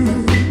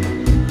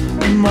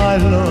 My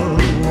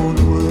love won't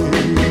wait.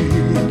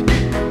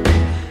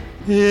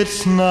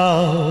 It's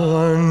now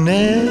or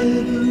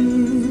never.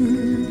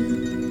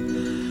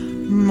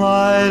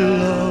 My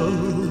love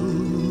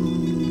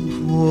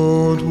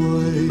won't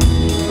wait.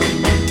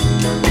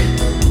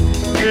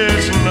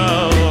 It's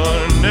now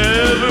or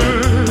never.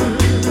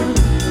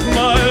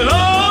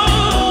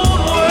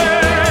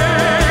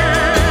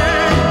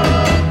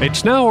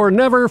 It's Now or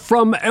Never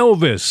from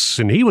Elvis,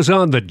 and he was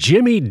on the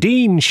Jimmy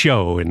Dean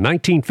Show in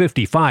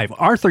 1955.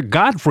 Arthur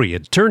Godfrey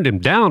had turned him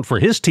down for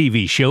his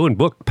TV show and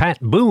booked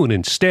Pat Boone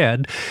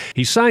instead.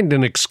 He signed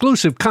an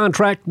exclusive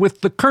contract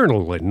with the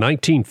Colonel in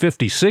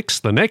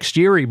 1956. The next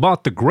year, he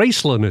bought the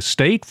Graceland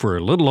estate for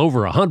a little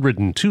over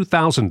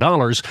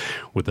 $102,000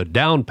 with a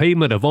down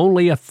payment of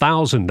only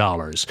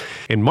 $1,000.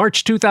 In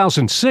March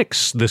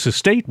 2006, this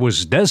estate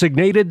was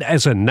designated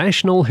as a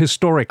National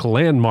Historic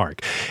Landmark.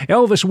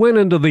 Elvis went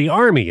into the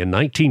Army in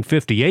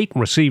 1958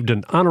 and received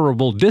an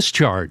honorable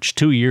discharge.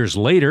 2 years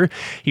later,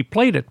 he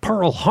played at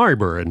Pearl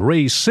Harbor and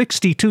raised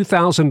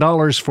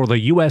 $62,000 for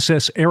the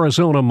USS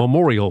Arizona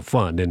Memorial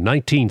Fund in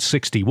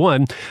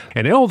 1961.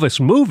 And Elvis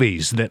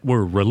movies that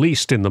were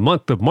released in the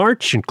month of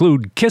March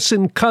include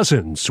Kissin'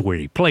 Cousins, where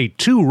he played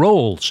 2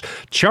 roles,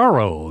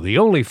 Charo, the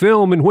only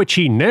film in which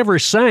he never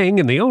sang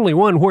and the only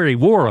one where he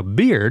wore a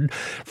beard,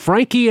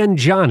 Frankie and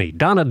Johnny,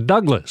 Donna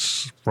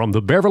Douglas from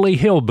the Beverly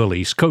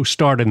Hillbillies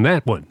co-starred in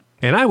that one.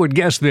 And I would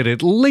guess that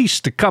at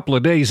least a couple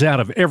of days out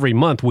of every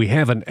month, we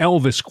have an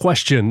Elvis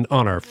question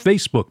on our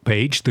Facebook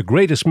page, the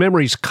Greatest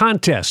Memories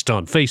Contest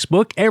on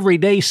Facebook. Every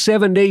day,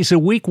 7 days a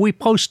week, we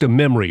post a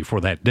memory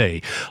for that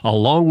day,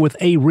 along with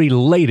a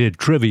related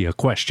trivia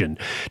question.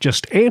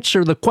 Just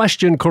answer the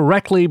question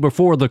correctly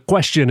before the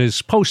question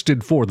is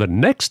posted for the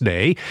next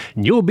day,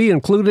 and you'll be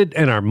included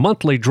in our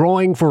monthly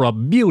drawing for a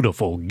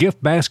beautiful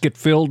gift basket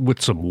filled with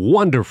some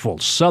wonderful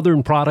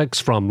Southern products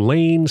from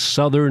Lane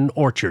Southern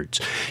Orchards.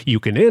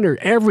 You can enter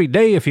every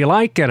day if you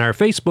like, and our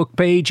Facebook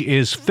page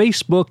is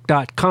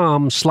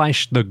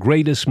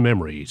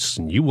facebook.com/thegreatestmemories.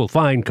 And you will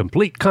find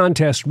complete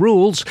contest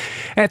rules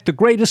at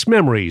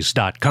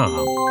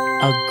thegreatestmemories.com.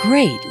 A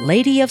great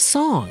lady of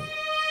song.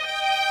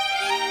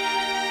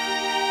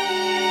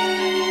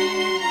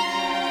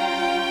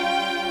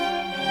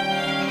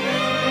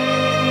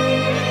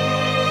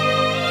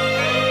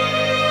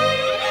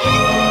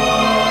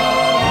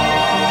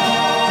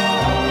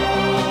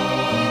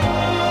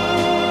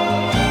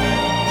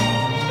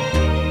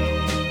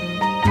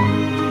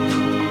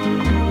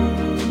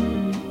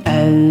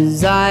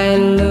 As I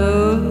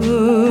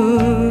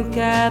look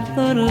at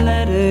the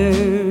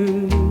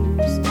letters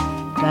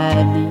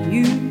that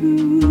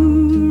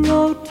you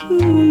wrote to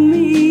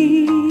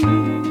me,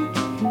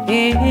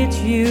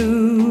 it's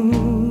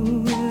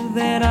you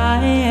that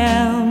I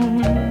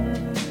am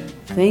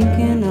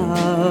thinking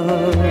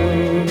of.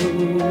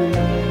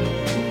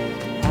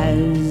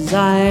 As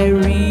I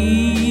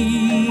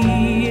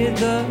read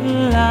the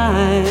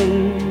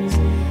lines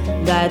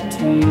that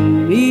to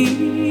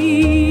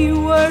me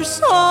were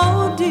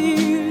so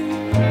dear,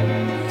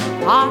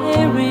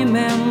 I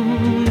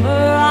remember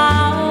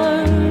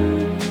our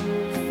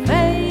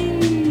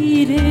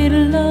faded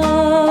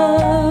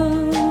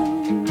love.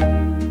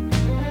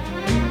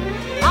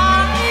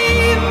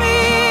 I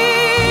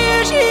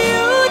miss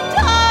you,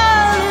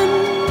 darling,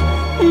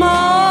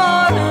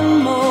 more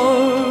and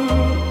more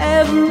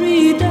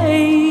every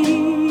day,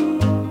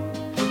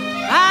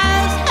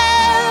 as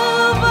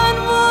heaven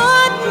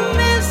would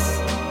miss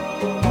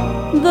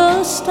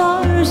the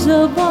stars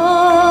above.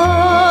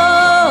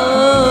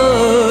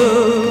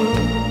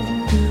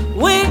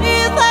 With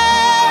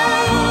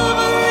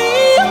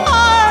every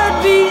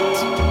heartbeat,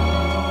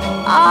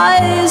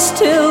 I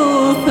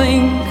still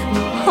think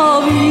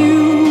of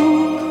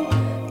you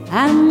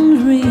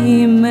and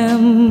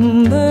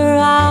remember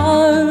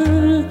our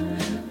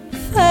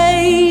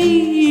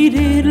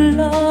faded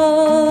love.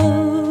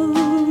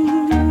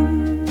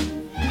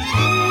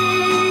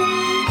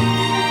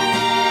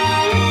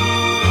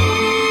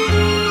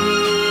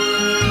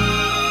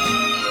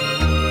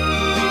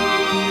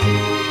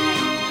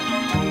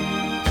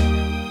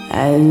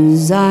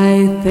 As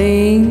I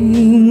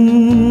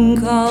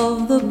think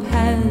of the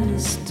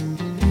past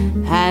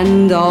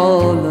and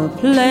all the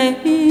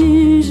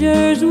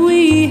pleasures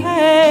we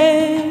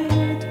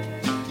had,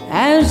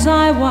 as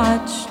I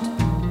watched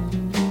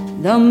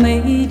the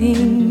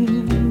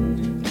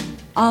mating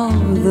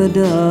of the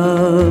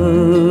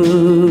dove,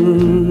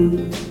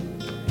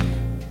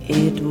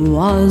 it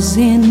was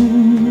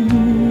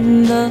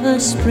in the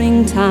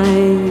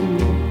springtime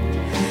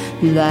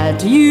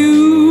that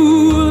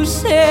you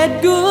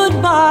said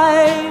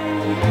goodbye.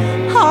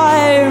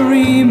 I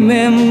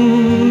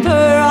remember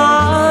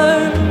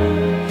our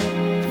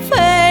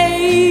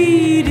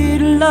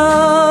faded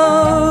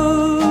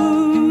love.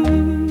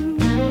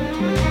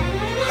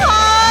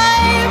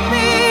 I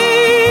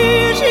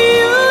miss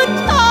you,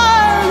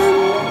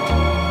 darling,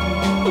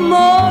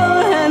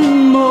 more and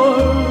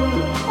more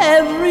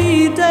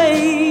every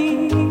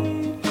day,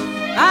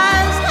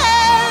 as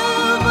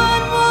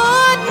heaven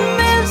would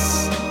miss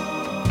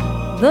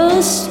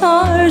the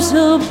stars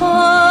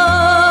above.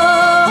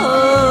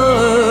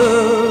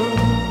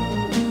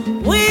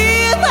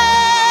 With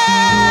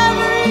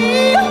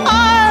every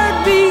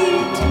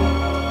heartbeat,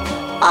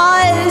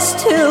 I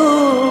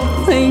still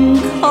think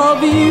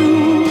of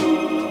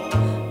you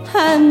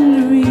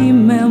and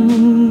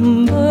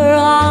remember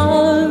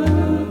our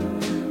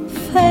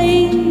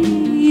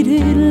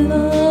faded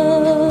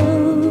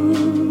love,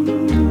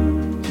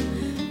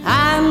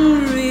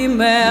 and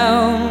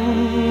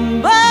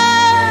remember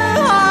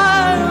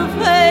our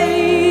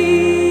faded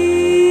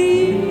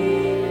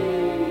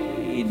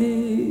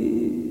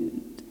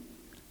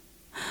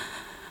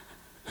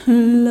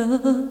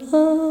love.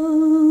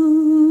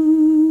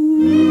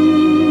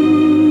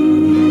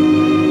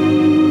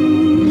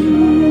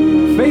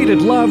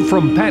 Faded Love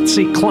from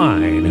Patsy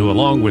Cline, who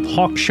along with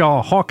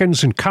Hawkshaw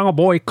Hawkins and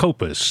Cowboy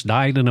Copas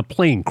died in a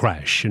plane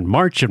crash in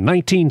March of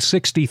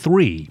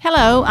 1963.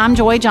 Hello, I'm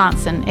Joy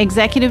Johnson,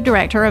 Executive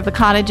Director of the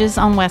Cottages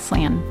on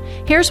Wesleyan.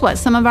 Here's what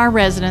some of our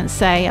residents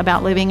say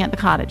about living at the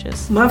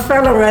Cottages. My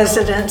fellow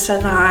residents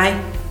and I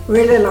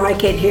really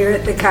like it here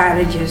at the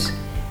Cottages.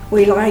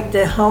 We like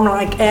the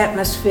home-like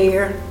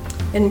atmosphere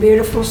and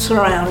beautiful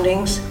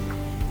surroundings.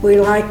 We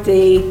like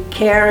the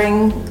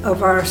caring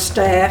of our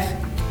staff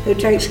who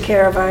takes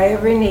care of our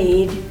every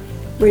need.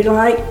 We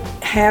like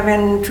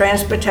having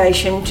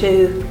transportation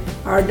to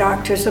our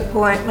doctor's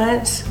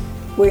appointments.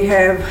 We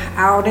have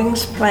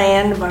outings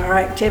planned by our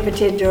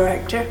activity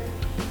director.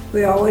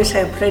 We always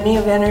have plenty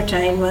of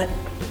entertainment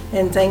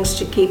and things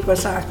to keep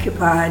us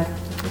occupied.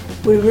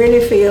 We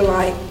really feel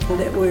like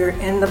that we're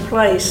in the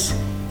place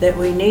that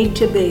we need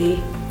to be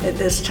at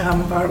this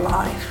time of our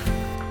life.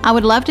 I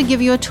would love to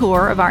give you a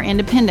tour of our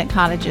independent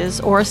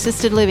cottages or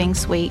assisted living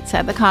suites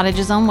at the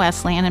cottages on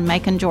Westland in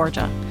Macon,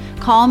 Georgia.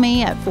 Call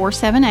me at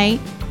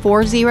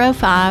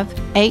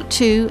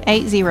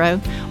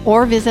 478-405-8280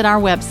 or visit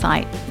our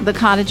website,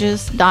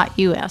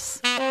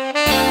 thecottages.us.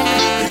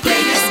 The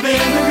greatest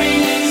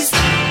memories.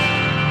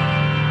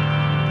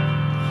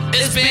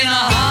 It's been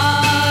a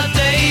hard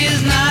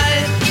day's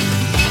night,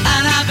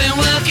 and I've been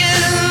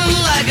working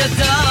like a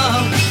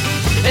dog.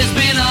 It's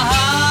been a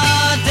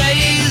hard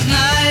day's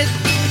night.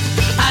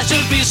 I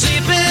should be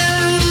sleeping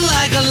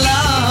like a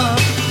log.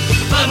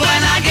 But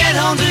when I get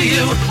home to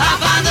you, I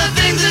find the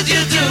things that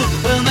you do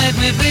will make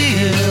me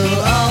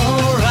feel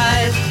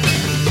alright.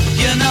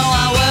 You know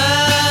I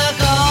work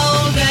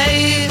all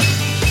day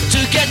to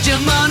get your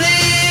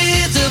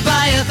money to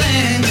buy a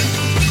thing,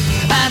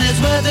 and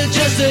it's worth it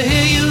just to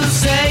hear you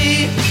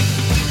say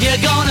you're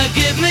gonna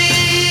give me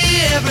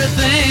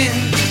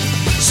everything.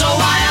 So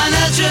why on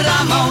earth should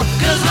I moan?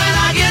 'Cause when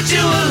I get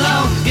you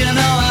alone, you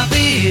know I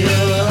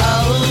feel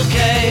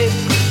okay.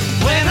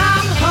 When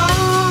I'm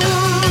home,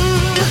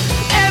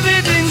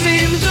 everything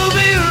seems to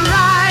be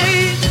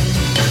right.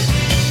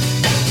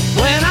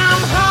 When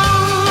I'm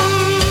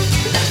home,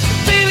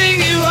 feeling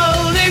you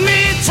holding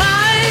me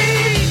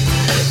tight,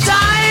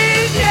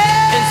 tight,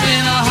 yeah. It's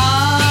been a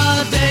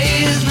hard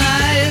day's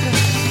night,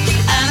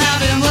 and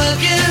I've been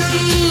working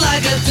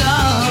like a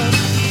dog.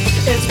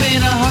 It's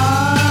been a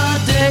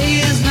hard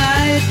day's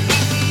night.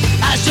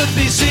 I should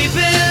be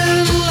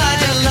sleeping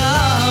like a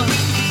log.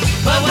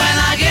 But when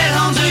I get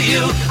home to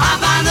you, I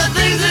find the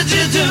things that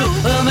you do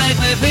will make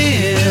me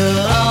feel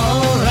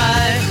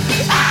alright.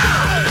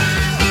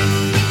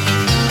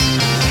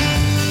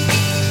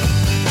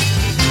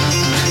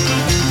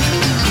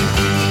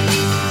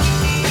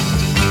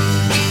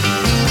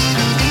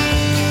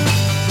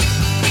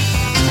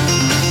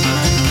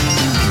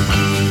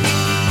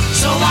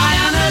 So why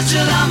on earth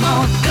should I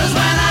moan? 'Cause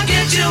when I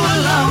get you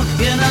alone,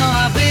 you know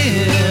I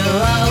feel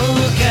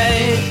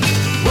okay.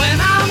 When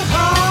I'm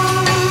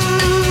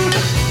home,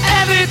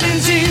 everything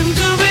seems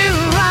to be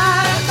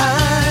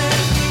right.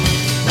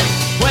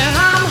 When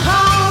I'm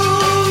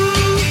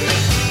home,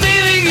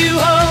 feeling you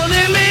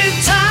holding me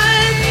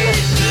tight,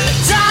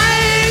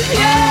 tight,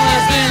 yeah.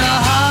 It's been a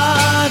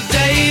hard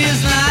day's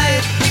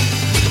night,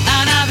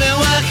 and I've been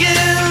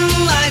working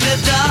like a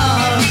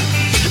dog.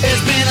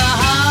 It's been a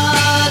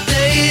hard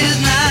day's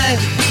night.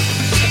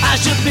 I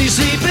should be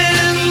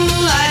sleeping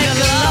like a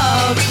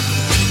log.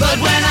 But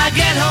when I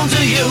get home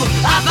to you,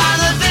 I find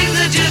the things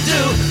that you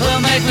do will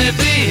make me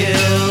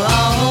feel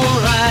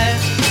alright.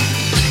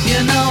 You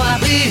know I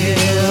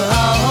feel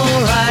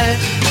alright.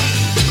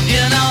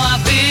 You know I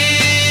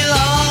feel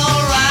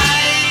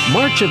alright.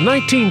 March of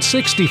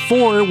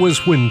 1964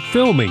 was when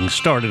filming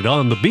started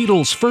on the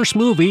Beatles' first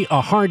movie,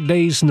 A Hard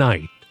Day's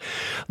Night.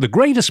 The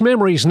Greatest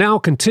Memories now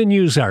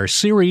continues our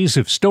series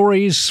of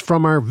stories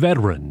from our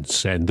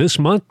veterans, and this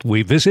month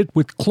we visit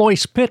with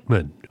Cloyce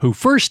Pittman, who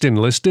first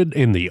enlisted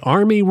in the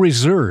Army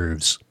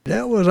Reserves.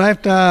 That was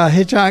after I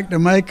hitchhiked to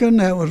Macon.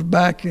 That was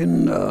back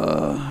in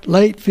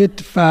late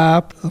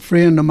 55. A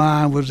friend of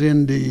mine was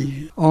in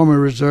the Army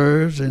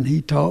Reserves, and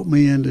he talked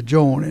me into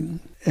joining.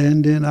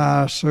 And then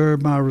I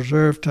served my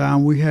reserve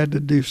time. We had to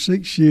do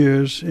 6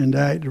 years in the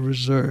active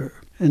reserve.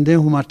 And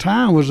then when my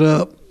time was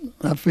up,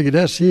 I figured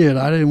that's it.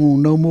 I didn't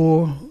want no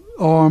more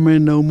Army,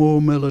 no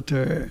more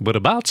military. But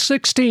about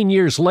 16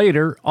 years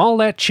later, all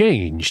that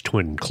changed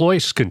when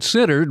Cloyce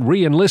considered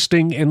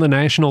re-enlisting in the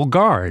National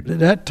Guard. At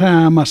that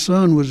time, my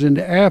son was in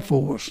the Air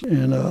Force,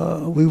 and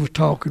we were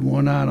talking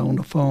one night on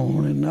the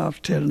phone, and I was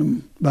telling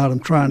him about him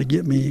trying to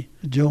get me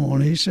to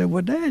join. He said,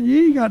 well, Dad,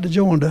 you ain't got to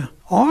join the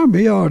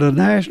Army or the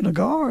National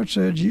Guard.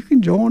 Said, you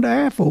can join the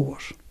Air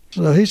Force.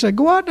 So he said,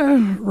 go out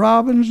to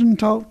Robbins and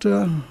talk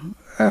to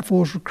Air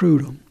Force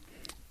recruiter.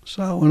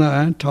 So I went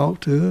out and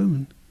talked to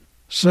him.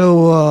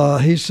 So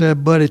he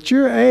said, but at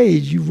your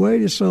age, you've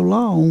waited so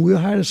long, we'll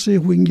have to see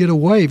if we can get a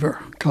waiver.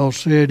 Because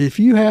said, if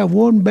you have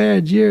one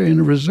bad year in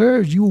the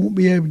reserves, you won't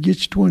be able to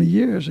get your 20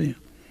 years in.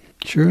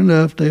 Sure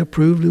enough, they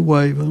approved the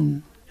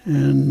waiver,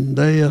 and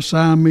they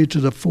assigned me to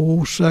the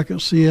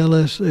 42nd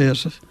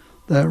CLSS,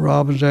 that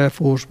Robbins Air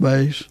Force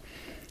Base,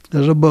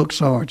 as a book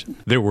sergeant.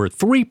 There were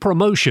 3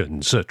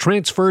 promotions, a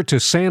transfer to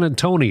San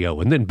Antonio,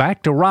 and then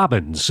back to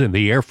Robbins in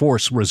the Air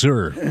Force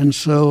Reserve. And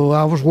so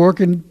I was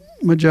working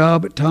my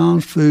job at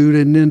Tom's Food,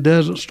 and then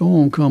Desert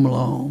Storm come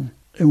along,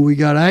 and we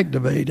got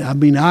activated.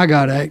 I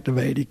got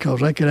activated because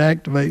they could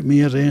activate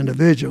me as an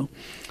individual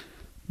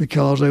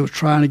because they was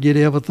trying to get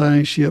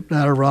everything shipped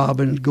out of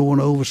Robbins going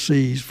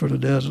overseas for the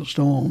Desert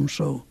Storm.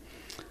 So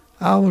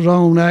I was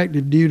on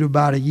active duty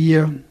about a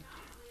year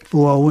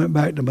before I went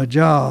back to my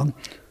job.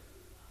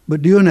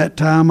 But during that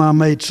time, I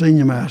made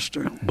senior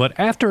master. But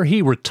after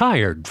he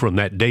retired from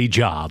that day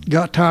job,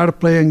 got tired of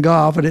playing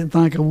golf. I didn't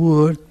think I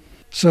would.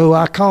 So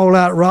I called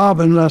out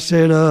Robin, and I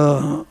said,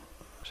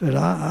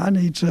 I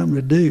need something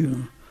to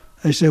do.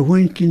 They said,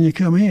 when can you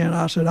come in?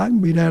 I said, I can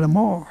be there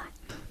tomorrow.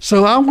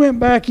 So I went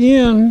back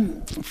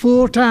in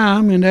full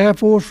time in the Air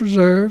Force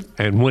Reserve.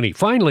 And when he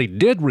finally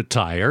did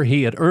retire,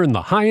 he had earned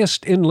the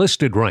highest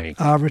enlisted rank.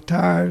 I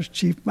retired as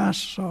Chief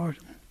Master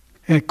Sergeant.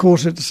 And of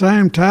course, at the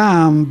same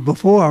time,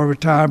 before I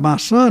retired, my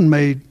son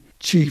made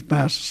Chief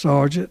Master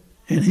Sergeant,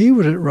 and he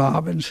was at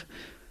Robbins.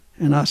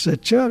 And I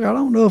said, Chuck, I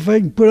don't know if they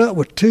can put up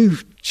with 2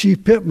 Chief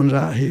Pittmans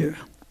out here.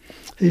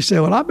 He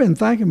said, well, I've been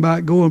thinking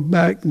about going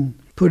back and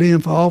put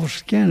in for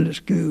officer candidate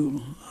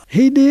school.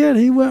 He did.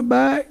 He went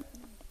back,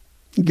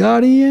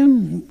 got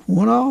in,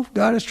 went off,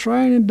 got his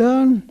training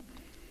done.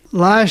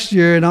 Last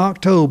year in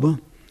October,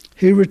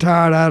 he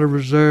retired out of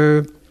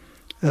reserve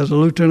as a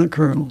lieutenant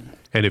colonel.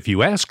 And if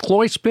you ask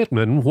Cloyce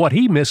Pittman what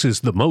he misses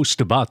the most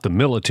about the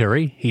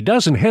military, he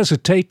doesn't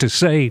hesitate to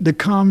say, the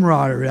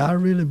camaraderie. I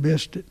really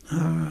missed it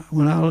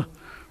when I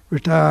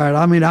retired.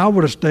 I mean, I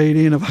would have stayed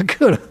in if I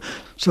could have.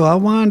 So I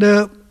wound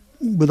up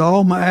with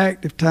all my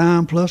active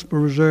time plus my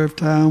reserve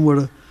time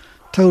with a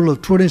total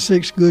of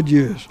 26 good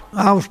years.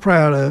 I was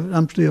proud of it.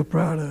 I'm still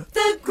proud of it.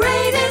 The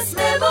greatest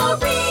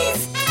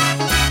memories.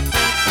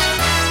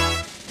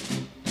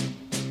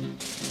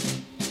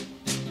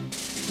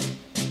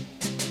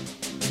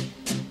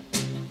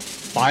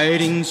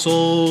 Fighting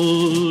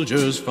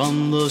soldiers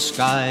from the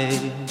sky,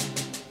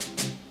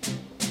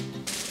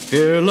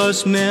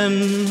 fearless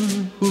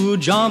men who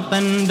jump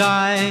and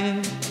die,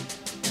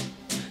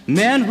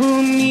 men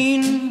who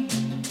mean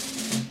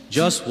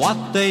just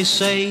what they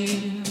say,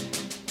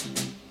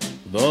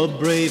 the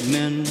brave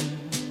men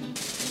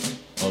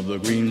of the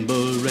Green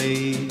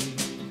Beret,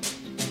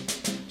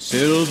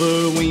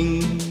 silver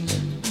wings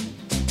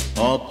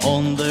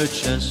upon their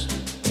chest.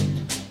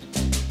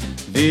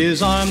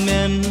 These are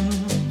men,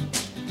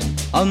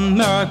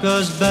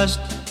 America's best.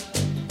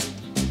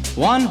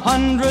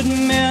 100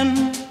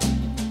 men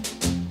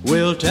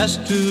will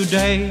test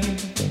today,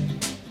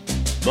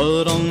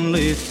 but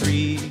only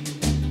 3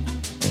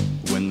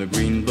 win the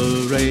Green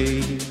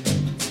Beret.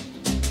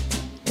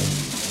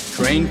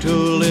 Trained to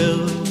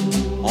live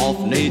off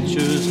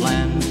nature's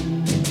land,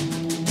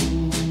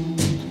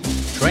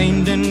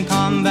 trained in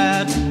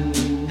combat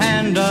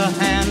hand to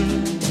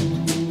hand,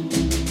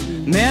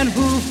 men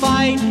who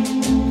fight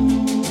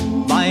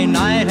by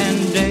night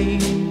and day,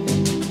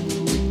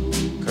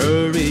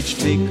 courage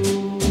take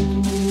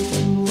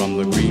from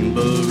the Green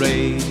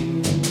Beret,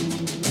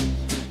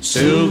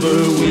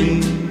 silver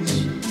wings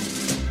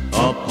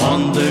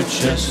upon their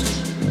chest.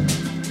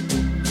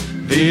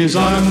 These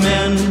are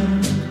men,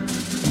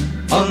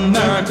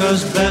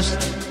 America's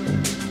best.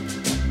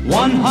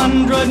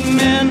 100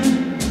 men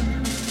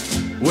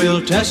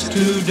will test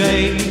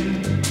today,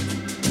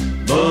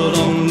 but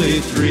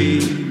only 3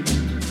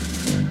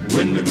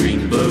 win the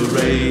Green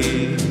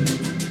Beret.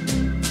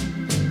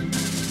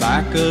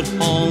 Back at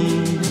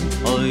home,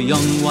 a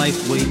young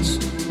wife waits.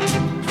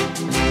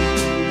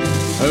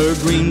 Her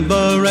Green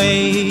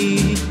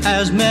Beret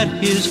has met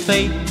his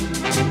fate.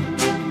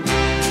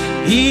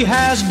 He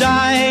has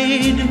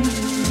died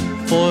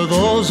for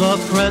those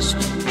oppressed,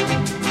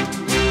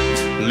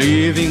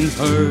 leaving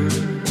her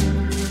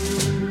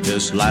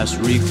this last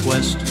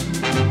request.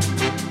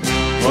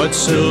 Put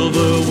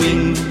silver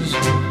wings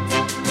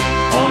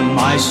on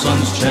my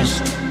son's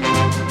chest.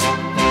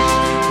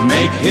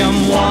 Make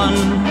him one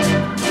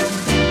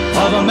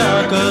of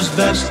America's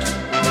best.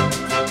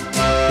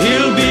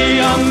 He'll be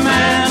a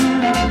man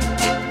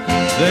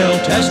they'll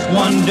test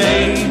one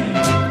day.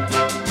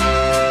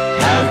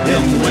 Have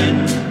him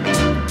win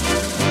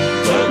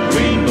the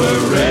Green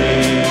Beret.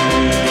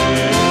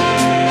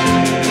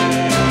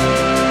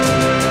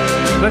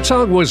 That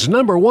song was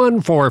number 1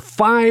 for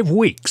 5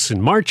 weeks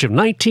in March of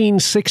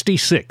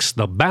 1966,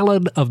 The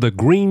Ballad of the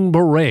Green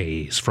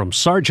Berets from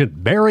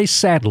Sergeant Barry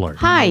Sadler.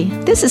 Hi,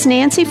 this is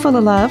Nancy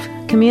Fullalove,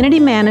 Community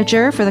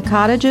Manager for the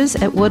Cottages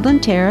at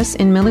Woodland Terrace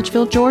in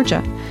Milledgeville,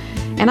 Georgia.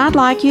 And I'd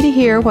like you to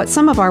hear what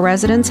some of our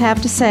residents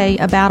have to say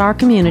about our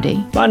community.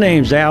 My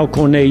name's Al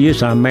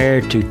Cornelius. I'm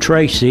married to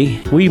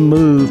Tracy. We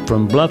moved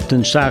from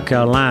Bluffton, South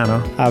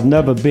Carolina. I've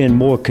never been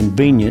more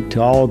convenient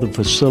to all the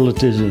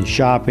facilities and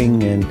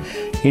shopping and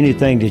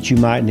anything that you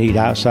might need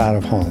outside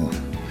of home.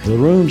 The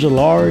rooms are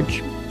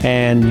large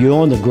and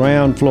you're on the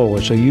ground floor.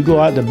 So you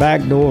go out the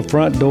back door,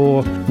 front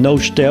door, no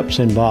steps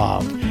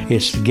involved.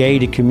 It's a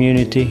gated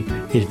community.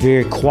 It's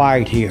very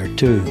quiet here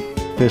too.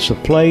 It's a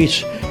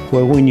place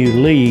where when you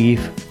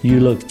leave, you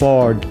look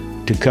forward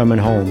to coming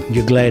home.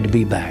 You're glad to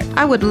be back.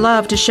 I would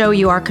love to show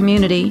you our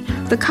community.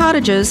 The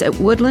Cottages at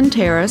Woodland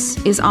Terrace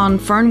is on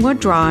Fernwood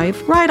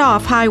Drive, right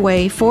off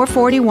Highway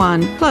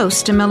 441,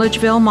 close to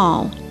Milledgeville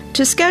Mall.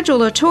 To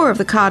schedule a tour of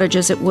the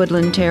Cottages at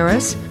Woodland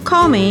Terrace,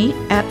 call me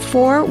at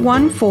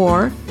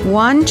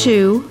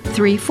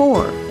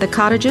 414-1234. The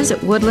Cottages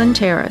at Woodland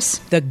Terrace.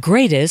 The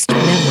greatest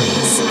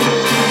memories.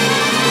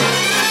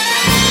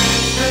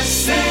 The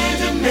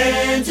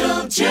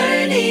sentimental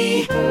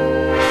journey.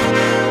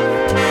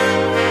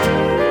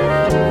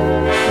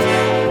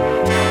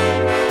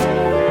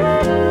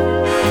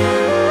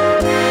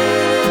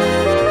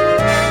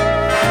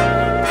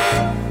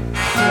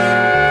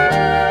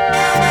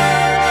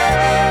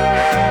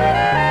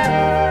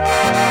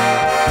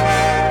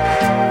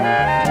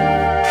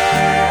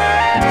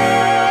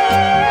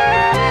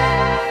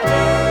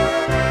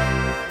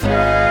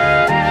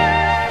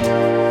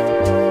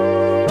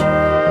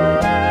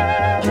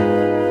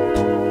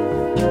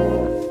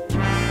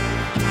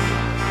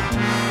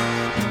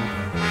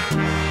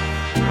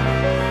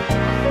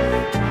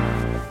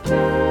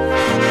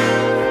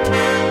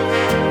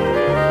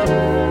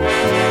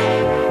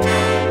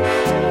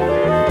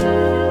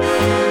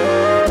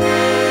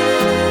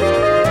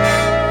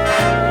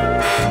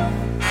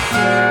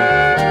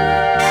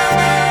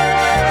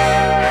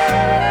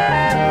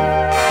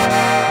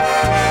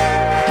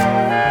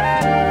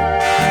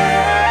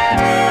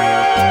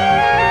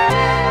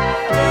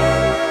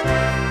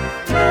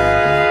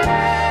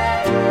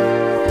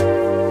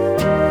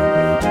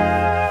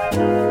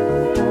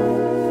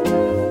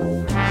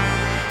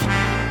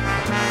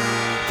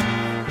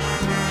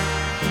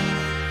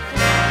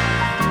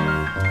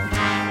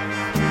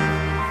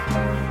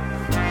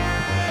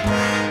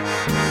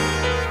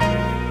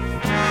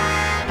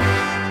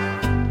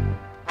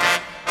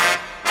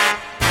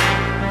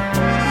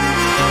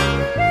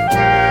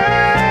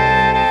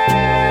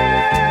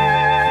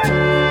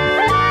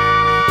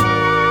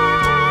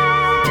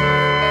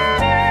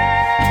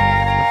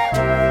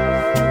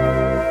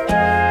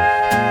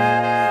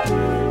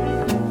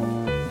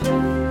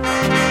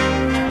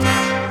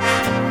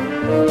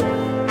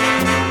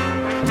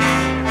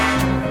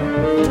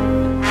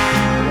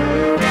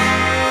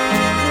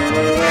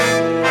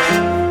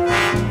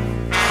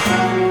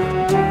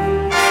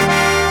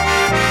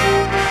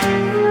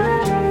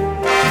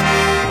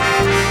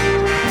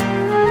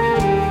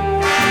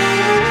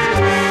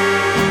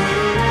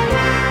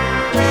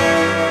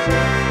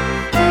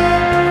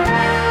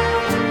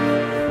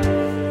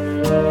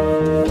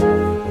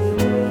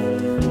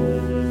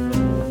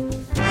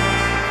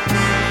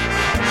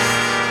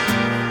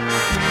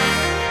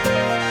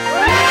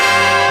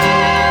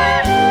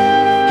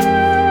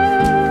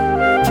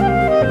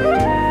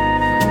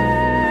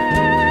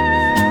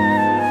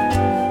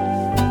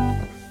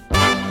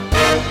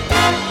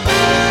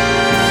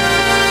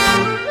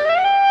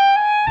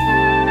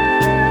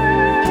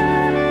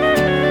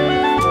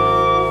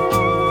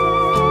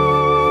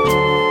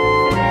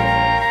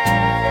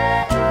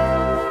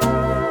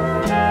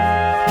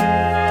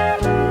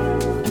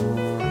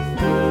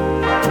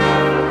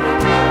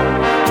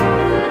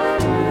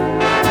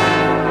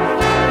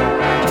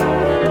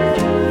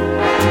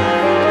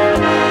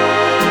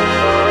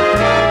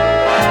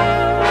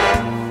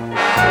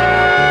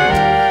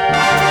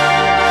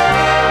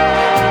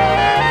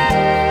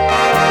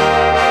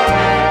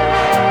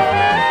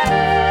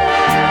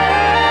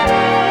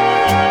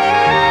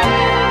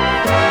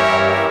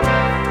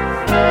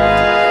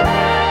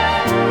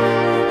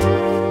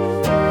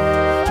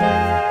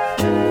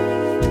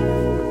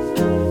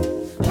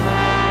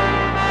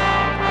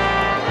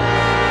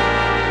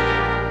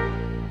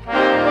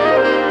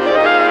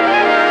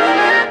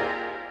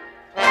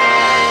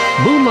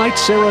 Night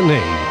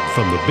Serenade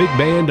from the big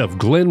band of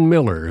Glenn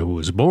Miller, who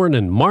was born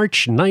in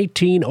March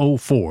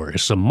 1904.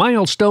 Some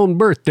milestone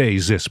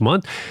birthdays this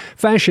month.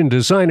 Fashion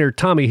designer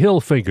Tommy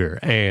Hilfiger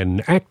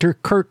and actor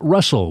Kurt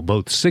Russell,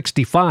 both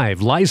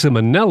 65. Liza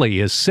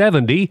Minnelli is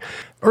 70.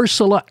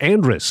 Ursula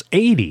Andress,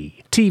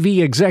 80.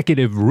 TV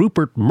executive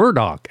Rupert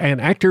Murdoch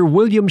and actor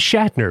William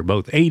Shatner,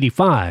 both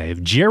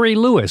 85. Jerry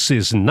Lewis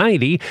is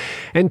 90.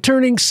 And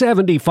turning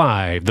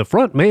 75, the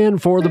front man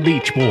for the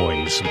Beach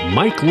Boys,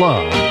 Mike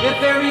Love.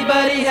 If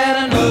everybody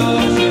had an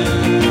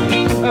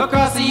ocean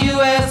across the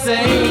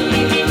USA,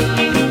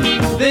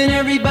 then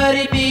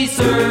everybody'd be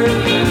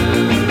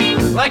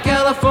served like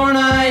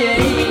California.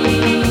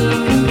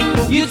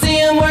 You'd see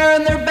them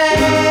wearing their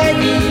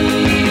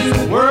baggies,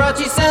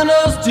 Warachi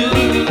sandals too,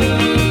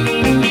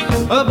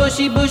 a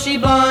bushy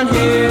blonde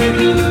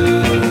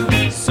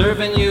hairdo,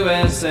 serving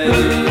USA.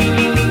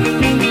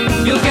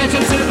 You'll catch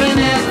them surfing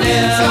at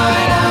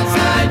Inside,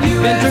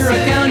 Ventura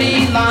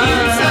County line,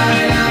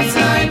 outside,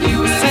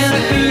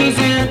 Santa Cruz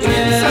and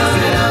Trent,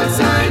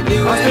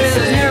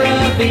 Australia's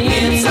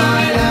Caribbean,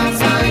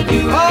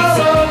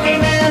 all over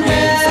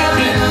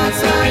Manhattan,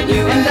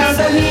 and down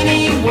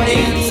Doheny Way,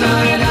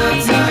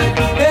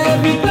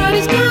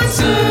 everybody's gone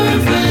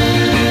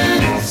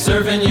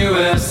surfing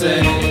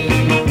USA.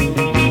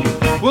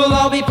 We'll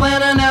all be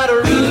planning out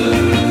a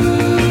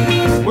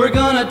route we're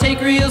gonna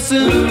take real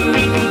soon.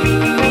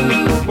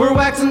 We're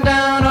waxing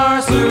down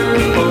our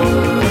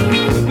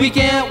surfboard, we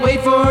can't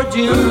wait for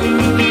June.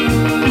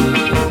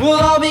 We'll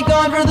all be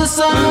gone for the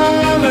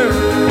summer,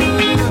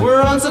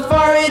 we're on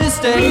safari to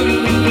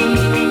stay.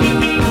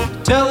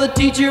 Tell the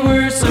teacher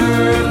we're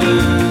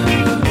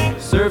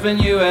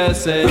surfing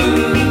USA.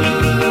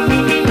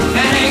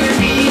 Hangar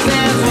Keys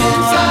and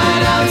Swan,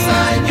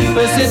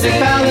 Pacific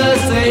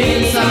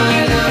Palisades,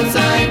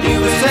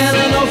 San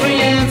Onofre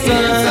and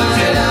Sun,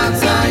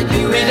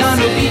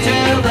 Redondo Beach,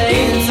 LA,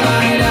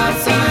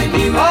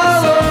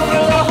 all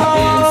over La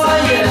Jolla,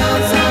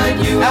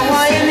 at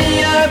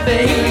Waimea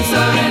Bay,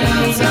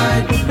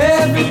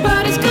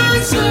 everybody's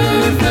gone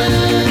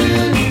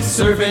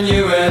surfing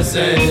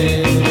USA.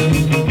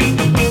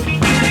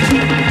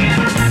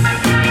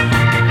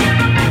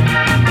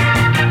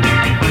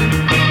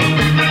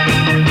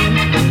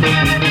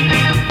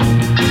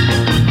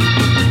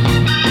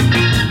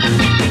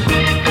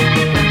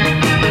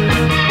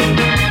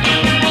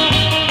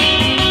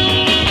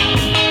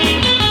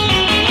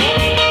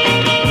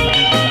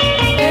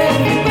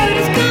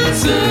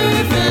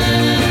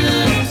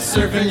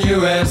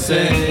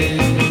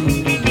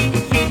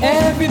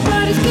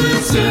 Everybody's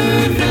gone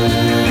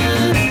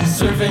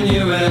surfing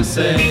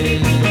USA.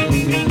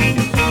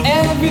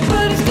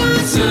 Everybody's gone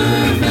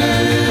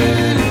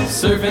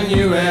surfing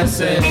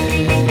USA.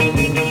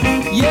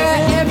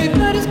 Yeah,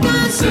 everybody's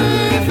gone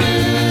surfing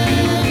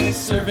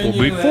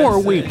Before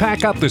we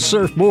pack up the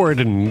surfboard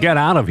and get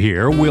out of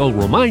here, we'll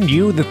remind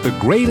you that The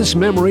Greatest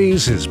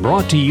Memories is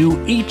brought to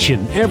you each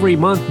and every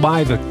month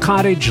by the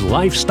Cottage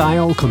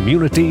Lifestyle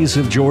Communities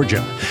of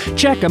Georgia.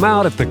 Check them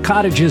out at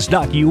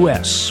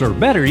thecottages.us, or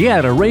better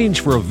yet,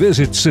 arrange for a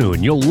visit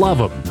soon. You'll love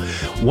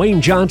them.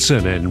 Wayne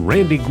Johnson and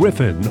Randy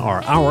Griffin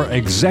are our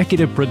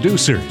executive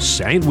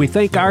producers, and we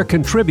thank our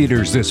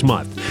contributors this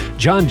month,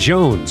 John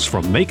Jones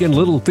from Macon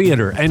Little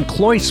Theater and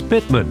Cloyce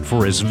Pittman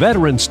for his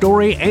veteran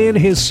story and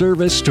his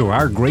service to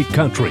our great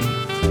country.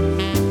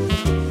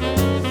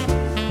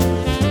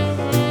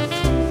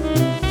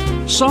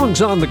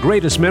 Songs on The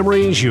Greatest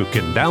Memories you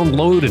can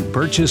download and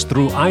purchase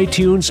through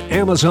iTunes,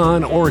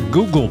 Amazon, or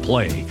Google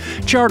Play.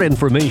 Chart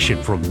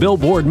information from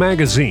Billboard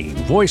Magazine,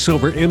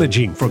 voiceover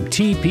imaging from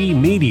TP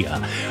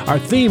Media, our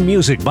theme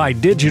music by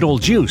Digital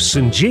Juice,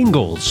 and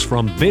jingles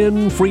from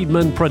Ben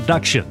Friedman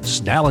Productions,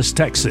 Dallas,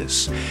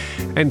 Texas.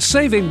 And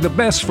saving the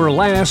best for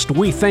last,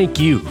 we thank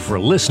you for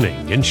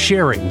listening and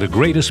sharing the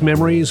greatest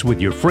memories with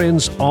your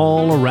friends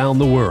all around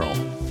the world.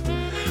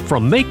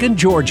 From Macon,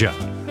 Georgia,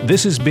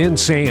 this is Ben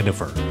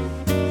Sandifer.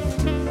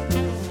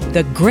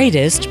 The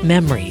Greatest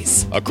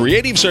Memories. A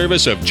creative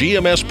service of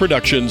GMS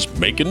Productions,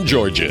 Macon,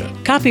 Georgia.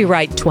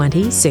 Copyright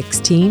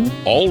 2016.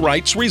 All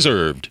rights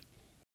reserved.